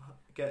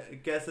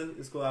कैसे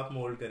इसको आप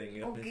मोल्ड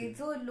करेंगे अपने Okay,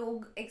 so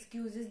लोग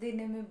excuses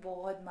देने में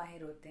बहुत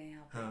माहिर होते हैं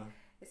यहाँ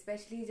पे,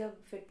 स्पेशली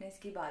जब फिटनेस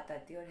की बात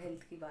आती है और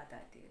हेल्थ की बात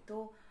आती है.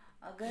 तो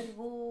अगर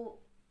वो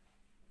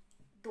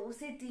 2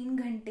 से 3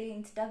 घंटे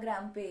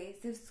इंस्टाग्राम पे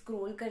सिर्फ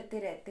स्क्रॉल करते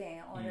रहते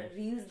हैं और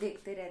रील्स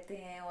देखते रहते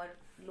हैं और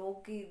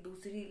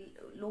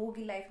लोगों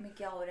की लाइफ में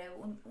क्या हो रहा है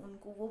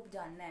उनको वो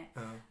जानना है.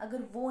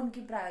 अगर वो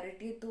उनकी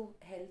प्रायोरिटी है तो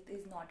health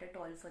is not at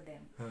all for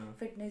them,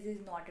 fitness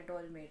is not at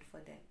all made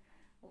for them.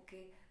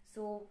 Okay,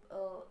 सो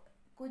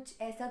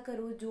कुछ ऐसा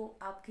करो जो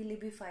आपके लिए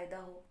भी फायदा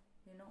हो.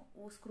 यू नो,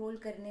 वो स्क्रॉल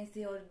करने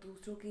से और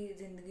दूसरों की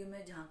जिंदगी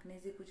में झांकने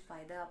से कुछ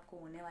फायदा आपको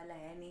होने वाला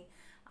है नहीं.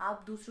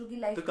 आप दूसरों की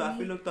लाइफ तो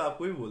काफी लोग तो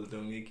आपको ही बोलते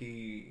होंगे कि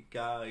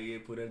क्या ये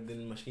पूरे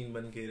दिन मशीन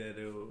बन के रह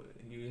रहे हो,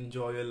 यू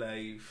एंजॉय योर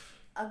लाइफ.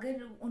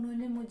 अगर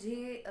उन्होंने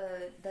मुझे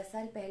 10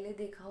 साल पहले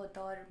देखा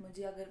होता और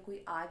मुझे अगर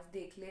कोई आज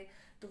देख ले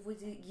तो वो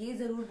ये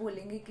ज़रूर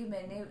बोलेंगे कि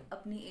मैंने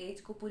अपनी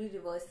एज को पूरी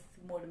रिवर्स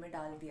मोड में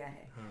डाल दिया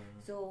है.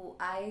 So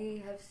I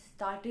have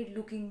started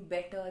looking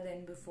better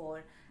than before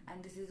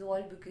and this is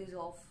all because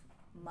of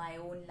my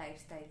own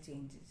lifestyle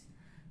changes.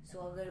 सो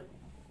अगर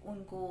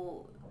उनको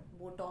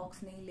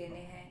बोटॉक्स नहीं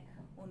लेने हैं,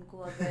 उनको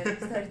अगर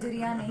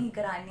सर्जरियाँ नहीं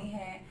करानी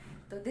है,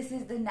 तो this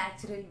is the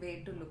natural way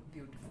to look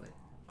beautiful.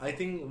 I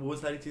think वो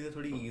सारी चीजें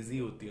थोड़ी इजी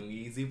होती होंगी.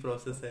 इजी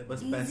प्रोसेस है,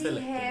 बस पैसे Easy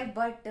लगते है हैं.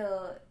 बट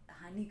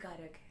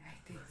हानिकारक है I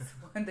think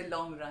so in the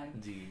long run.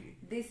 Ji.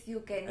 This you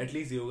can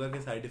at least yoga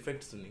के साइड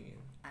इफेक्ट्स तो नहीं है.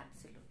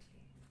 एब्सोल्युटली.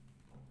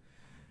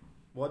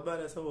 बहुत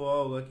बार ऐसा हुआ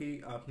होगा कि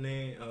आपने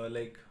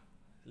लाइक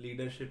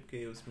लीडरशिप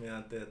के उसमें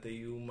आते आते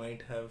you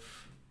might have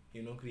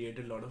you know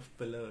created lot of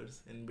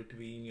pillars in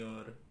between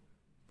your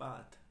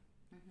path.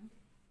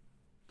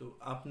 तो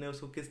आपने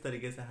उसको किस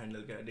तरीके से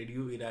हैंडल किया? डिड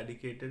यू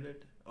इरेडिकेटेड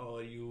इट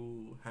और you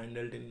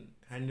handled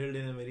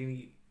in a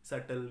very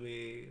subtle way,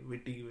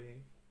 witty way?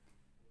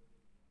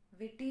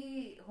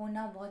 Witty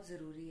होना बहुत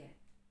ज़रूरी है.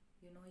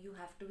 You know, you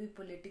have to be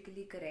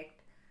politically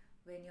correct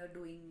when you are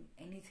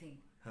doing anything.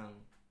 हाँ.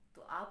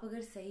 तो आप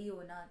अगर सही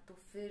हो ना तो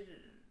फिर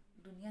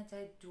दुनिया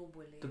चाहे जो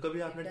बोले. तो कभी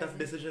आपने टफ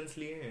डिसीजंस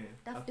लिए हैं?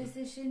 टफ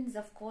डिसीजंस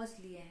ऑफ कोर्स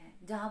लिए हैं.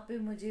 जहाँ पे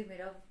मुझे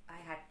मेरा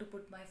I had to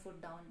put my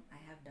foot down,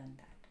 I have done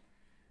that.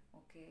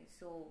 Okay,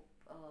 so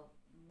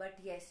but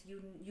yes,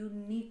 you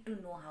need to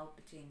know how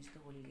to change the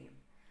whole game.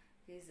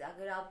 Because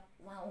अगर आप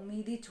वहाँ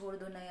उम्मीद ही छोड़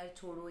दो ना, यार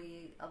छोड़ो ये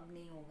अब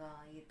नहीं होगा,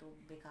 ये तो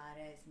बेकार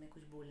है, इसमें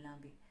कुछ बोलना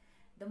भी.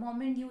 The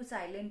moment you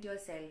silent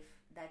yourself,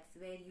 that's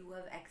where you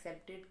have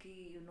accepted कि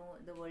you know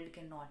the world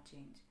cannot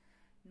change.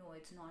 No,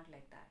 it's not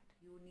like that.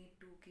 You need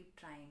to keep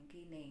trying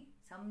कि नहीं,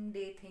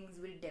 someday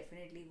things will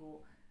definitely go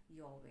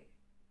your way.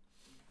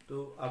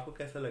 तो आपको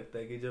कैसा लगता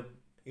है कि जब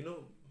you know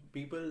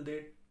people they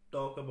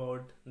talk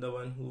about the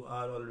one who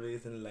are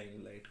always in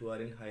limelight, who are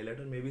in highlight,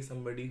 or maybe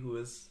somebody who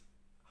is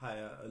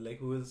higher,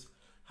 like who is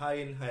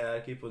high in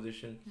hierarchy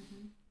position,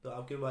 तो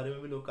आपके बारे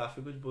में भी लोग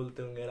काफी कुछ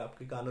बोलते होंगे और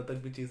आपके कानों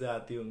तक भी चीजें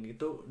आती होंगी,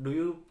 तो do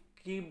you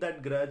keep that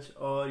grudge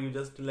और you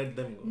just let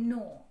them go?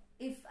 No,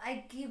 if I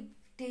keep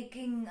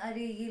taking,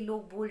 अरे ये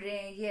लोग बोल रहे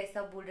हैं, ये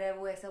ऐसा बोल रहा है,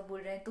 वो ऐसा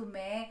बोल रहे हैं, तो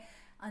मैं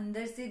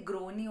अंदर से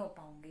ग्रो नहीं हो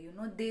पाऊंगी, you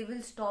know, they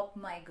will stop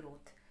my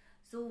growth.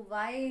 So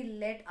why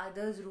let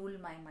others rule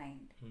my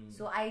mind?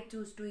 So I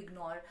choose to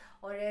ignore,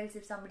 or else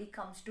if somebody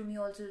comes to me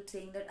also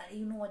saying that,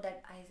 you know what,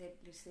 that I said,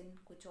 listen,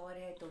 कुछ और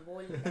है तो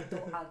बोल,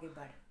 तो आगे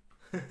बढ़.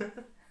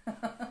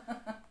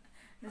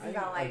 This is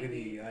how I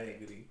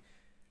agree.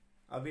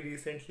 अभी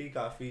recently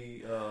काफी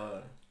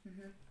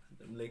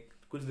लाइक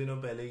कुछ दिनों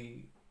पहले ही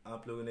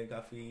आप लोगों ने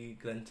काफी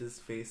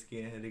क्रंचेस फेस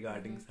किए हैं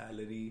regarding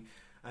salary,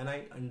 and I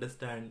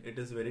understand it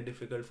is very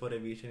difficult for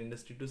aviation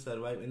industry to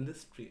survive in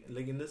this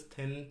in this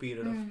thin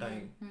period of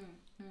time,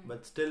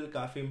 but still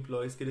काफी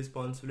employees की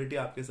responsibility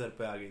आपके सर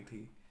पे आ गई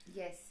थी.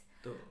 yes,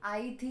 तो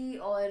आई थी,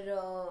 और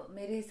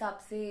मेरे हिसाब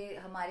से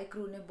हमारे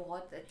क्रू ने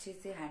बहुत अच्छे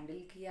से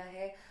हैंडल किया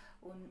है.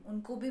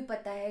 उनको भी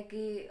पता है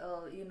कि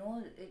you know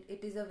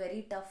it is a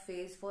very tough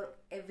phase for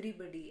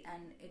everybody,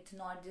 and it's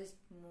not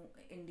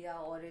just India,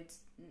 और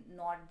it's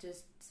not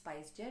just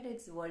SpiceJet,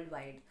 it's world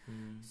wide.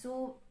 So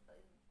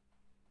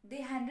they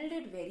handled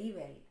it very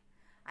well.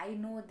 I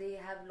know they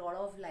have lot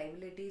of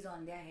liabilities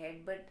on their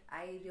head, but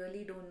I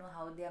really don't know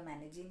how they are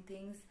managing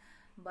things.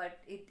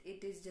 But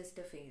it is just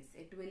a phase.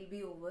 It will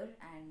be over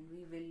and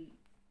we will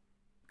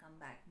come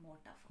back more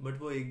tougher. But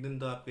वो एक दिन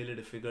तो आपके लिए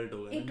difficult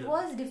होगा. It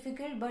was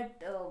difficult,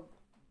 but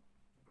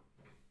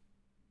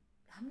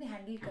हमने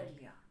handle कर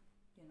लिया.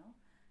 You know,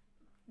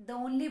 the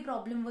only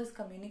problem was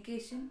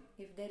communication.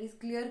 If there is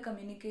clear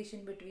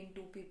communication between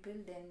two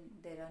people, then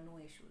there are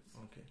no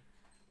issues. Okay.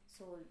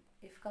 So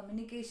if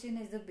communication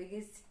is the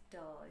biggest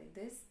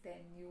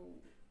then you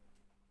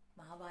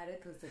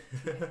Mahabharat हो सकती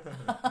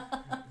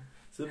है.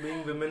 So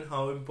being women, how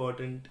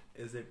important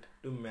is it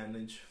to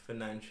manage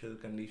financial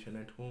condition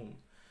at home?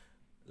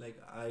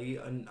 Like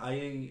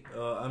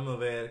I'm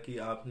aware कि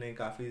आपने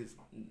काफी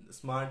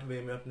smart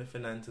way में अपने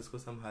finances को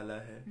संभाला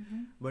है,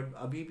 but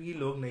अभी भी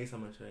लोग नहीं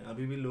समझ रहे हैं.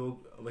 अभी भी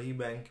लोग वही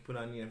बैंक की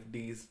पुरानी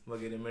FDs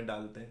वगैरह में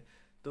डालते हैं.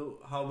 तो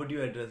how would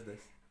you address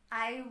this?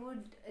 I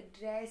would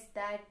address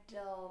that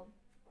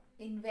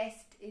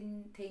invest in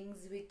things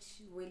which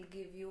will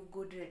give you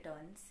good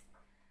returns.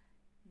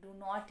 Do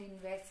not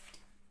invest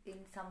in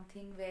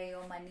something where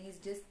your money is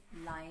just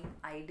lying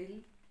idle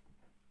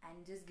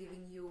and just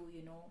giving you,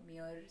 you know,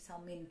 mere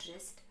some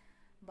interest.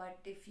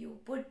 But if you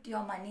put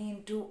your money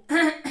into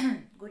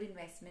good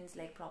investments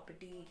like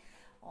property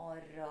or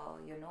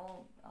you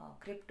know,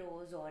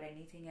 cryptos or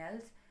anything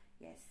else,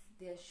 yes,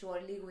 they are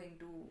surely going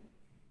to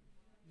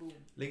boom.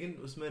 लेकिन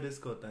उसमें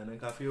risk होता है ना,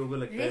 काफी लोगों को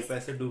लगता है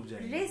पैसे डूब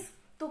जाएंगे. रिस्क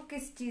तो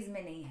किस चीज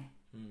में नहीं है.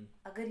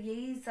 अगर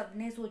यही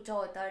सबने सोचा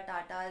होता,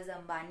 टाटाज,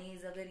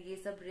 अंबानीज, अगर ये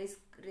सब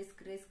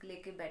रिस्क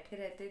लेके बैठे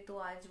रहते तो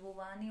आज वो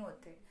वहां नहीं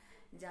होते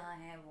जहाँ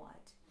हैं वो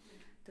आज.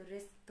 तो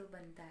रिस्क तो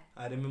बनता है.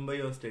 I remember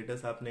your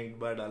status आपने एक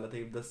बार डाला था,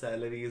 if the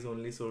salary is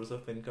only source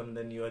of income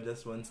then you are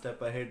just one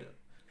step ahead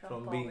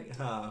from being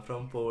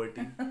from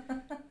poverty.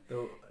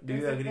 So do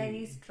you agree? That's a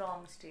very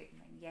strong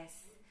statement. Yes,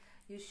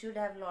 you should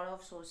have lot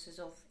of sources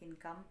of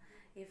income,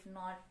 if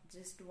not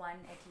just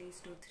one, at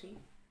least 2, 3,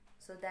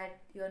 so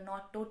that you're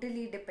not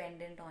totally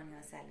dependent on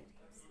your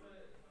salaries.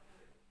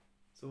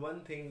 So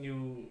one thing you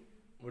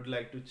would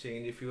like to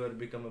change if you were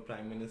become a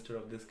prime minister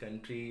of this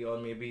country, or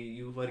maybe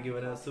you were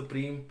given a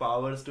supreme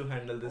powers to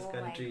handle this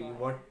country,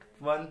 what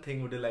one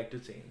thing would you like to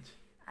change?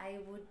 I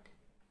would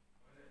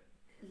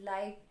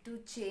like to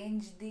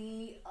change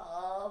the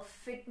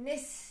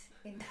fitness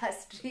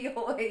industry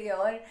over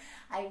here.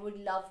 I would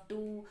love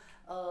to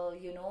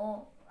you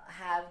know,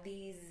 have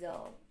these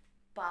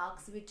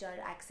parks which are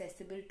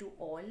accessible to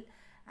all,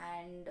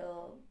 and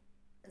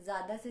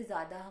ज़्यादा से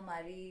ज़्यादा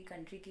हमारी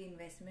country की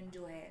investment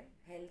जो है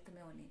health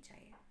में होनी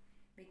चाहिए.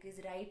 Because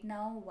right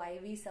now why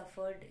we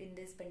suffered in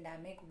this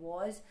pandemic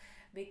was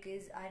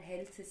because our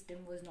health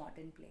system was not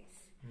in place.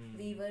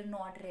 We were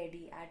not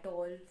ready at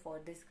all for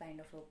this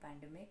kind of a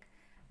pandemic,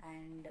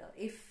 and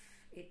if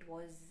it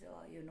was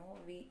you know,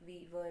 we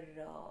were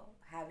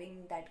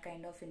having that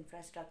kind of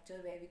infrastructure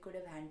where we could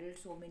have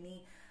handled so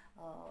many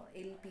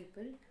ill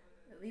people,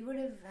 we would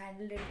have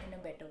handled it in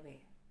a better way.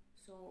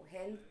 So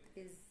health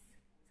is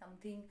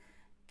something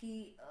कि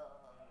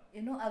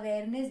you know,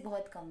 awareness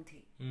बहुत कम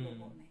थी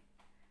लोगों में.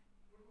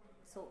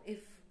 So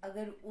if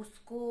अगर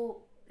उसको,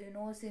 you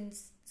know,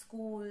 since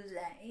schools,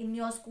 in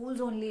your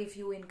schools only, if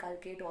you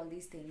inculcate all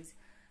these things,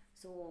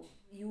 so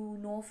you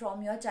know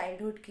from your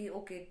childhood कि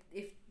okay,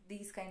 if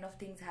these kind of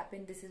things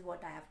happen, this is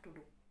what I have to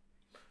do.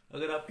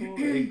 अगर आपको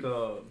एक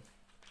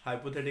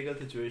hypothetical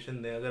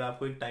situation दें, अगर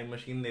आपको एक time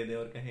machine दे दें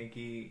और कहें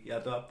कि या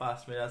तो आप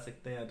पास्ट में जा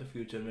सकते हैं या तो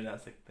फ्यूचर में जा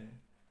सकते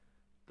हैं,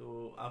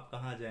 तो आप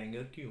कहाँ जाएंगे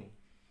और क्यों?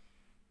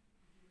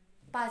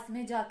 पास्ट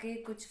में जाके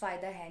कुछ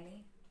फायदा है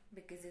नहीं,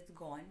 because it's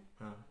gone.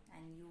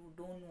 And you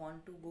don't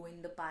want to go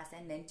in the past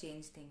and then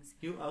change things.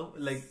 You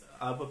like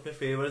आप अपने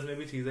favors में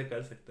भी चीजें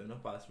कर सकते हो ना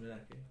पास्ट में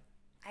जाके.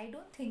 आई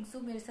डोंट थिंक सो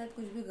मेरे साथ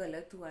कुछ भी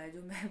गलत हुआ है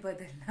जो मैं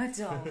बदलना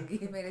चाहूँगी.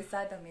 मेरे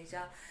साथ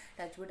हमेशा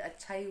टचवुड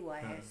अच्छा ही हुआ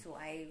है. So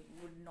I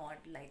would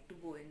not like to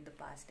go in the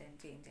past and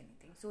change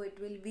anything. So it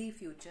will be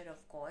future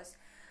of course.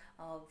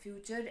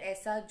 Future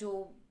ऐसा जो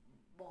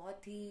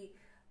बहुत ही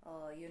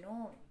यू नो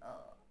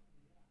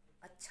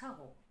अच्छा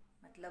हो.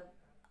 मतलब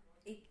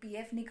एक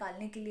पीएफ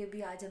निकालने के लिए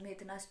भी आज हमें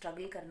इतना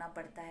स्ट्रगल करना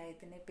पड़ता है.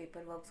 इतने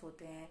पेपर वर्क्स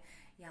होते हैं.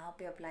 यहाँ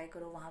पे अप्लाई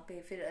करो, वहाँ पे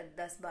फिर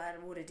 10 बार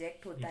वो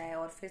रिजेक्ट होता है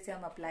और फिर से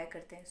हम अप्लाई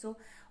करते हैं. So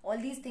all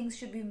these things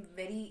should be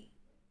very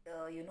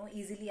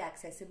easily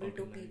accessible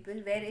to people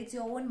where it's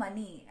your own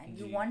money and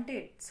you want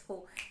it, so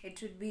it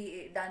should be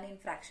done in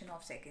fraction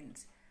of seconds.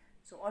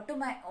 So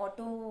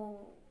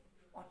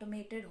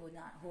automated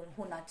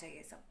होना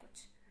चाहिए सब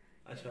कुछ.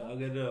 अच्छा,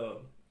 अगर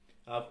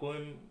आपको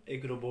हम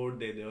एक robot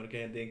दे दें और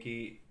कह दें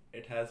कि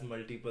इट हैज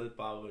मल्टीपल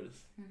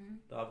पावर्स,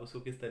 तो आप उसको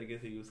किस तरीके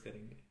से यूज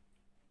करेंगे?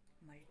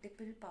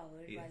 मल्टीपल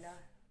पावर वाला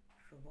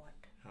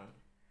रोबोट. हाँ.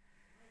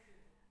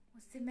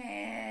 उससे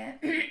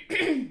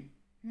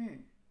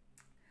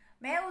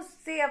मैं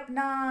उससे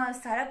अपना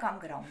सारा काम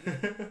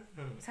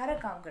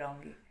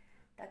कराऊंगी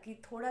ताकि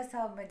थोड़ा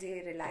सा मुझे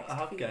रिलैक्स फील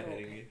हो. आप क्या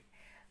करेंगे?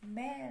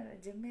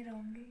 मैं जिम में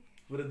रहूंगी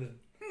पूरे दिन.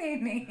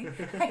 नहीं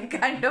I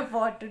can't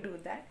afford to do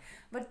that.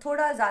 But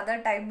थोड़ा ज़्यादा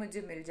टाइम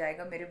मुझे मिल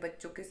जाएगा मेरे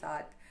बच्चों के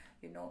साथ.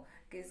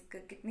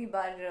 कितनी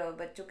बार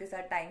बच्चों के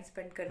साथ टाइम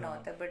स्पेंड करना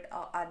होता है. बट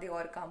आधे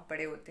और काम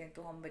पड़े होते हैं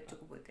तो हम बच्चों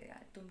को बोलते हैं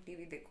यार तुम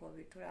टीवी देखो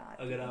अभी थोड़ा.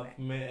 अगर आप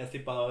में ऐसी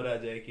पावर आ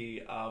जाए कि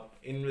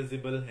आप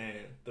इनविजिबल हैं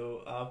तो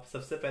आप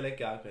सबसे पहले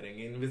क्या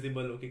करेंगे?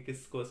 इनविजिबल होके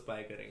किसको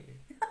स्पाई करेंगे?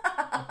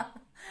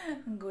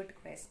 Good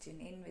question.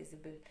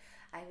 Invisible,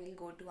 I will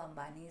go to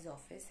Ambanis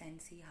office and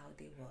see how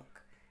they work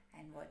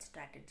and what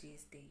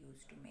strategies they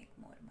use to make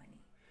more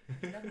money.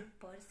 मतलब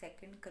पर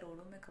सेकंड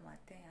करोड़ों में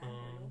कमाते हैं यार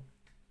वो लोग.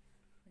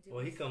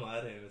 वही कमा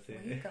रहे हैं वैसे.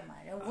 वही कमा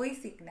रहे हैं, वही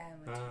सीखना है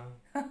मुझे.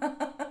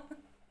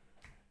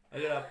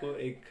 अगर आपको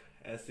एक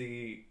ऐसी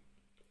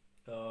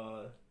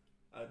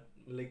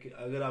लाइक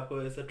अगर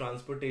आपको ऐसा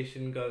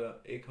ट्रांसपोर्टेशन का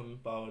एक हम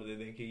पावर दे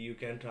दें कि you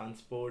can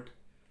transport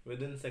with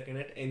in second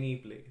at any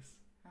place,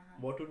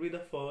 what would be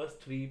the first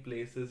 3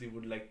 places you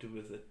would like to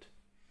visit?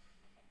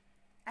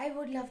 I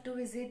would love to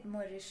visit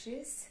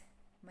Mauritius,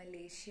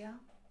 Malaysia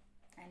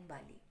and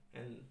Bali.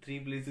 And 3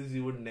 places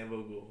you would never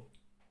go?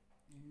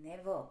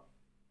 Never.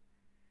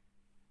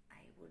 I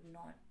would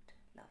not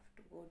love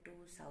to go to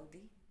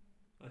Saudi.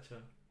 Acha.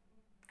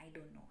 I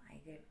don't know. I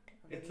get a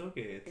it's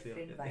okay. It's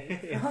different your, vibe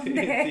it's, from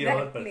it's your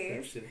that place.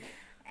 perception.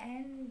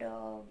 And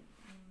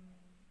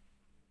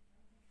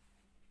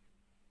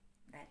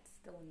that's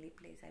the only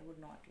place I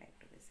would not like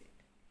to visit.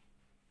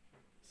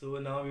 So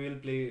now we will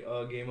play a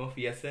game of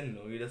yes and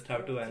no. You just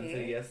have to answer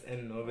yes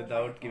and no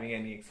without giving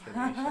any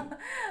explanation.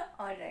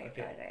 Alright,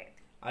 alright.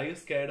 Are you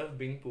scared of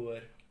being poor?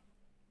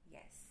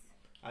 Yes.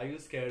 Are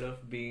you scared of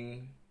being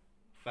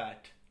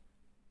fat?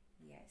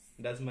 Yes.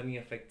 Does money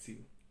affects you?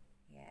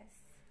 Yes.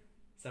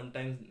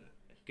 Sometimes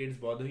kids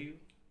bother you?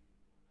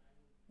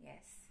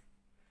 Yes.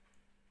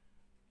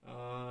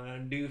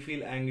 Do you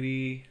feel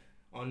angry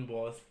on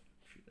boss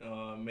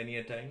many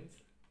a times?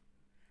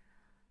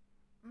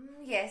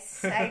 Yes,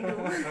 I do.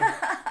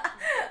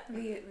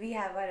 we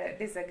have our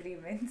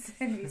disagreements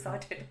and we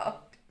sort it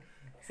out.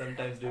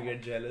 Sometimes do you get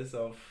jealous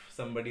of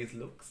somebody's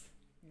looks?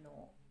 No,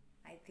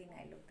 I think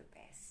I look the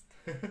best.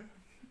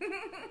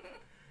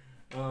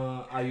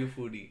 Are you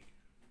foodie?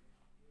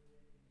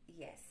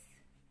 Yes.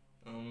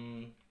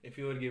 If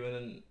you were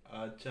given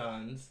a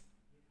chance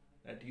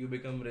that you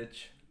become rich,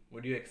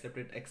 would you accept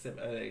it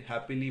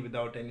happily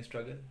without any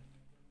struggle?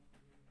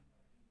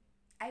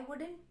 I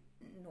wouldn't.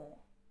 No.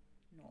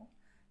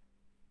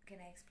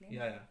 Can I explain?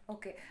 Yeah.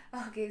 Okay,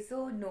 so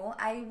no,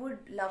 I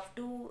would love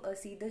to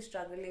see the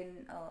struggle in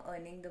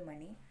earning the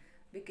money,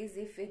 because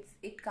if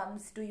it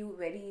comes to you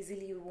very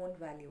easily, you won't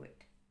value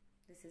it.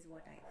 This is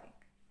what I think.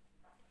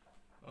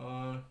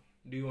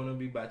 Do you want to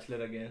be bachelor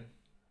again?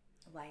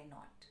 Why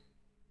not?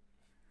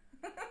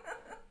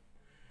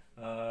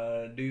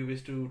 Do you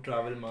wish to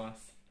travel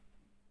Mars?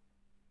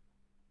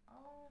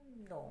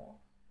 No.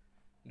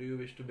 Do you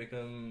wish to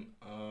become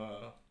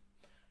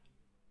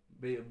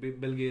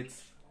Bill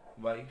Gates'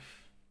 wife?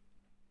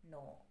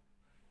 No.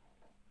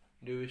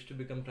 Do you wish to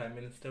become Prime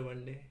Minister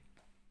one day?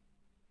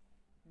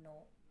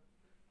 No.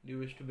 Do you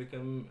wish to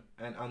become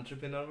an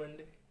entrepreneur one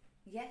day?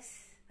 Yes,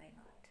 why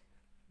not?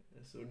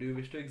 So do you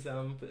wish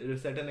to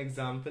set an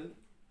example?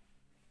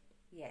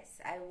 Yes,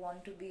 I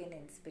want to be an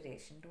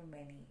inspiration to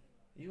many.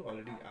 You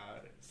already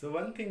are. So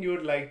one thing you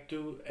would like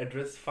to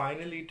address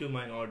finally to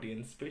my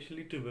audience,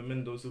 especially to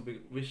women, those who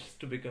wish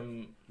to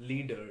become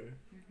leader,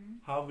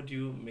 how would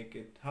you make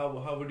it?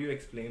 How would you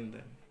explain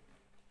them?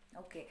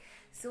 Okay,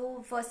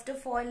 so first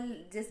of all,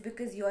 just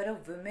because you are a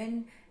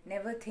woman,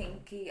 never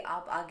think कि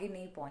आप आगे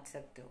नहीं पहुंच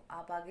सकते हो.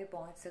 आप आगे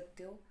पहुंच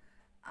सकते हो.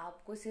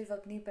 आपको सिर्फ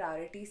अपनी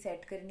प्रायोरिटी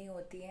सेट करनी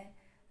होती है.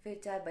 फिर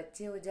चाहे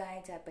बच्चे हो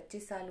जाएं, चाहे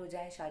 25 साल हो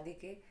जाएं शादी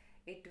के,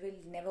 it will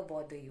never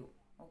bother you.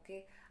 Okay,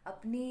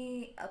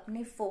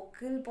 अपने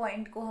फोकल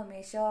पॉइंट को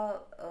हमेशा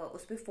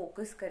उस पर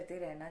फोकस करते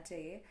रहना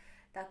चाहिए.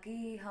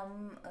 ताकि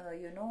हम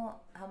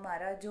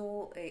हमारा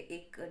जो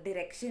एक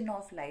डायरेक्शन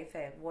ऑफ लाइफ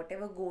है, what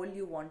ever goal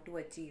you want to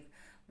achieve,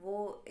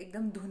 वो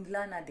एकदम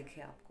धुंधला ना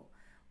दिखे आपको।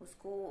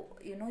 उसको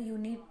you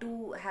need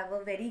to have a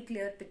very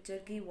clear picture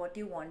कि what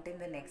you want in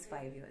the next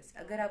 5 years।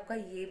 अगर आपका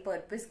ये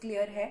पर्पस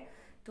क्लियर है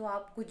तो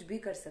आप कुछ भी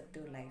कर सकते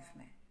हो लाइफ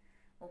में।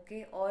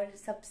 ओके, और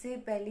सबसे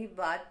पहली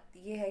बात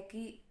ये है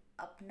कि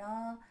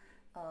अपना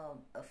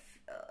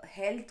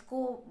हेल्थ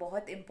को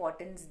बहुत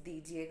इम्पोर्टेंस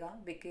दीजिएगा,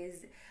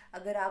 बिकॉज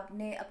अगर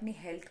आपने अपनी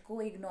हेल्थ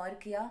को इग्नोर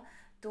किया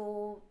तो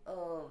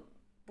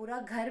पूरा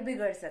घर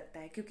बिगड़ सकता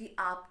है, क्योंकि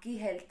आपकी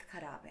हेल्थ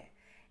खराब है।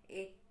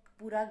 एक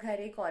पूरा घर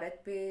एक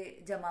औरत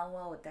पे जमा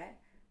हुआ होता है,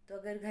 तो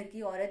अगर घर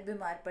की औरत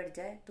बीमार पड़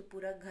जाए तो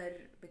पूरा घर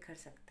बिखर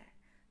सकता है।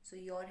 So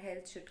your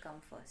health should come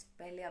first.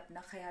 पहले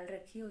अपना ख्याल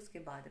रखिए, उसके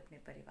बाद अपने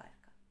परिवार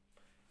का।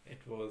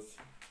 It was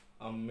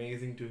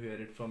amazing to hear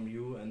it from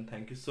you, and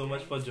thank you so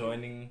much for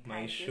joining my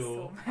Thank you show.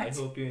 so I much.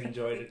 hope you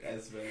enjoyed it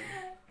as well.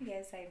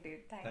 Yes, I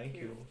did. Thank Thank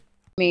you. you.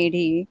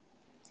 मेढ़ी,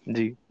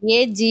 जी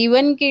ये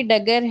जीवन की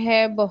डगर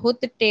है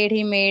बहुत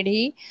टेढ़ी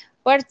मेढ़ी,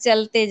 पर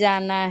चलते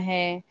जाना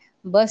है,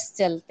 बस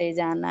चलते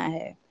जाना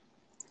है।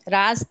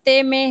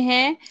 रास्ते में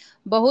है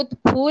बहुत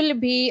फूल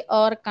भी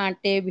और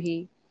कांटे भी,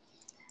 जी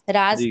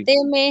रास्ते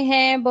में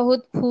है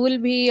बहुत फूल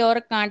भी और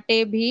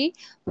कांटे भी,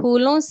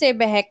 फूलों से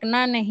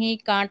बहकना नहीं,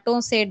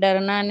 कांटों से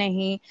डरना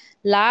नहीं।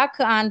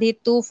 लाख आंधी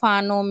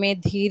तूफानों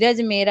में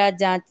धीरज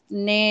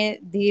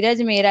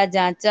मेरा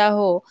जांचा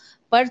हो,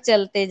 पर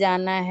चलते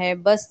जाना है,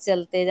 बस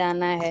चलते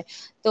जाना है।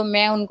 तो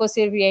मैं उनको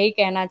सिर्फ यही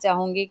कहना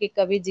चाहूंगी कि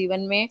कभी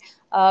जीवन में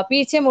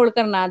पीछे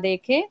मुड़कर ना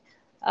देखें,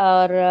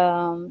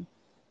 और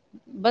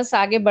बस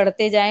आगे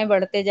बढ़ते जाएं,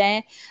 बढ़ते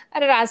जाएं।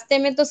 अरे रास्ते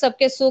में तो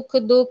सबके सुख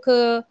दुख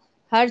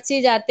हर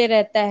चीज आते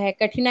रहता है,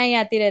 कठिनाई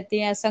आती रहती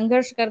है,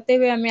 संघर्ष करते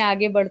हुए हमें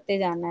आगे बढ़ते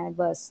जाना है,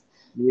 बस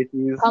ये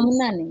चीज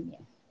थमना नहीं है।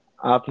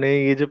 आपने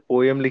ये जो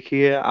पोयम लिखी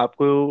है,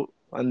 आपको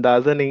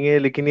अंदाजा नहीं है,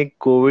 लेकिन ये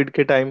कोविड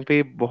के टाइम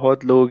पे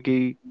बहुत लोगों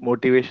की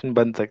मोटिवेशन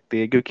बन सकती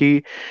है,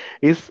 क्योंकि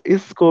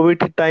इस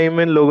कोविड के टाइम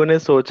में लोगों ने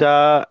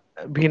सोचा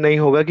भी नहीं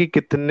होगा कि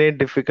कितने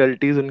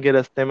डिफिकल्टीज उनके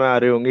रास्ते में आ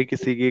रहे होंगे।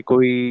 किसी की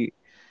कोई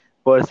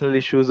पर्सनल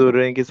इश्यूज हो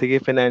रहे हैं, किसी के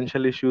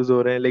फाइनेंशियल इश्यूज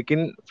हो रहे हैं,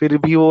 लेकिन फिर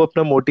भी वो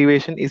अपना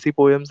मोटिवेशन इसी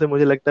पोयम से,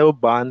 मुझे लगता है, वो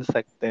बांध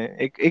सकते हैं।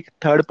 एक एक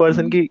थर्ड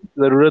पर्सन की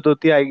जरूरत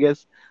होती है, आई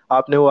गेस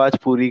आपने वो आज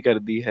पूरी कर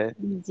दी है।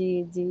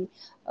 जी जी।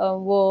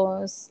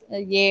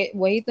 ये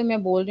वही तो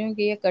मैं बोल रही हूँ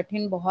कि ये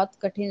कठिन, बहुत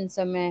कठिन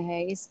समय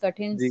है। इस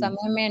कठिन जी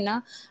समय में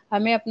ना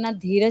हमें अपना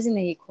धीरज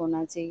नहीं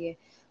खोना चाहिए,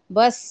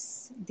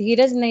 बस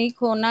धीरज नहीं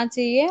खोना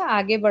चाहिए,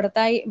 आगे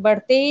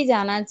बढ़ते ही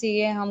जाना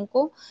चाहिए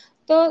हमको।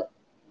 तो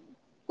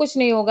कुछ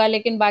नहीं होगा,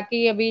 लेकिन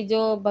बाकी अभी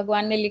जो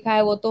भगवान ने लिखा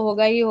है वो तो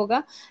होगा ही होगा।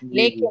 जी जी।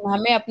 लेकिन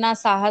हमें अपना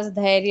साहस,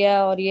 धैर्य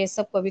और ये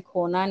सब कभी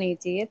खोना नहीं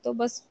चाहिए, तो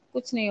बस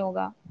कुछ नहीं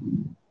होगा।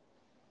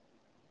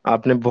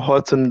 आपने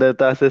बहुत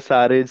सुंदरता से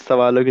सारे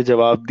सवालों के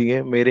जवाब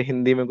दिए। मेरे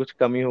हिंदी में कुछ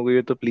कमी हो गई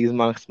हो तो प्लीज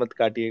मार्क्स मत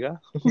काटिएगा।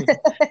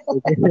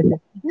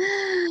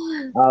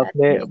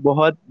 आपने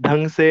बहुत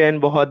ढंग से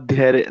एंड बहुत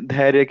धैर्य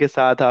धैर्य के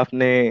साथ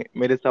आपने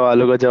मेरे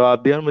सवालों का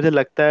जवाब दिया, और मुझे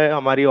लगता है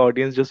हमारी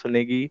ऑडियंस जो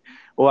सुनेगी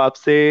वो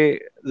आपसे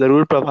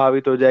जरूर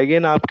प्रभावित हो जाएगी,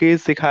 एंड आपके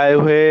सिखाए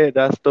हुए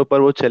रास्तों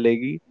पर वो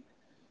चलेगी।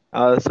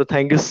 So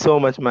thank you so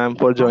much ma'am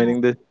for हाँ,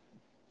 ज्वाइनिंग दिस।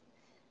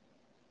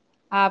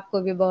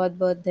 आपको भी बहुत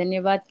बहुत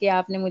धन्यवाद कि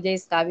आपने मुझे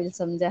इस काबिल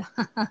समझा।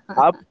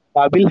 आप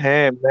काबिल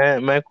हैं,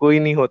 मैं कोई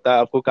नहीं होता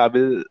आपको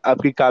काबिल,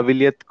 आपकी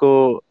काबिलियत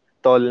को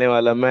तौलने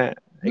वाला। मैं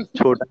एक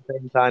छोटा सा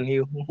इंसान ही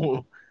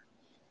हूँ।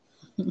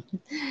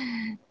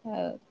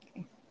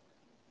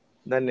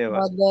 धन्यवाद।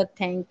 बहुत बहुत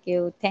थैंक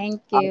यू,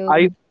 थैंक यू।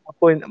 आई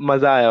आपको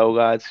मजा आया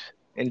होगा आज जी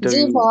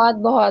इंटरव्यू। बहुत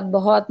बहुत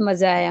बहुत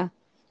मजा आया।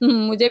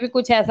 मुझे भी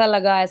कुछ ऐसा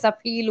लगा, ऐसा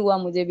फील हुआ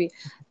मुझे भी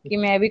कि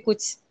मैं भी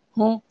कुछ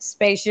हूँ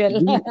स्पेशल।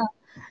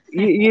 जी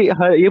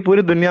ये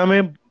पूरी दुनिया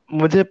में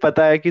मुझे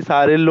पता है कि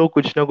सारे लोग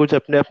कुछ ना कुछ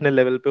अपने अपने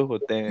लेवल पे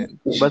होते हैं,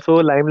 बस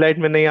वो लाइमलाइट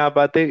में नहीं आ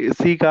पाते।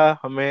 इसी का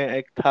हमें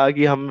एक था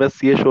कि हम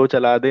बस ये शो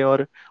चला दें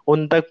और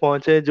उन तक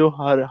पहुंचे जो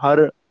हर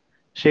हर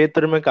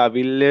क्षेत्र में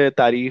काबिल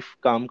तारीफ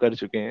काम कर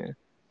चुके हैं।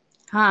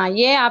 हाँ,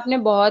 ये आपने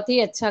बहुत ही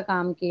अच्छा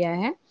काम किया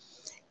है,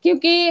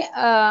 क्योंकि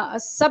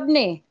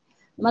सबने,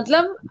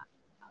 मतलब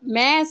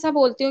मैं ऐसा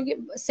बोलती हूँ कि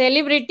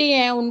सेलिब्रिटी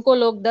हैं, उनको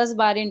लोग 10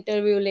 बार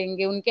इंटरव्यू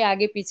लेंगे, उनके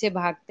आगे पीछे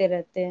भागते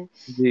रहते हैं,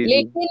 जी जी।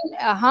 लेकिन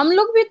हम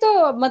लोग भी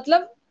तो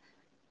मतलब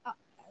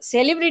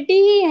सेलिब्रिटी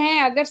ही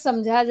हैं अगर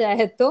समझा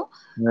जाए तो।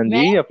 हाँ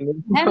मैं, जी, अपने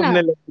है ना?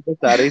 अपने लेवल पे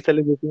सारे ही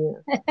सेलिब्रिटी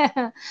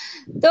हैं।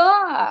 तो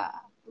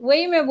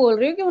वही मैं बोल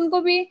रही हूँ कि उनको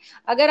भी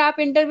अगर आप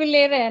इंटरव्यू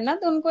ले रहे हैं ना,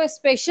 तो उनको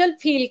स्पेशल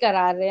फील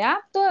करा रहे हैं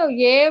आप, तो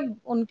ये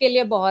उनके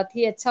लिए बहुत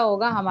ही अच्छा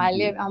होगा। हमारे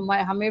लिए,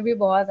 जी हमें भी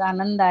बहुत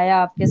आनंद आया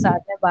आपके साथ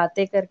में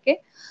बातें करके।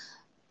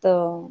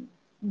 तो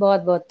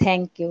बहुत बहुत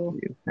thank you.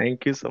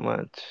 Thank you so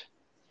much.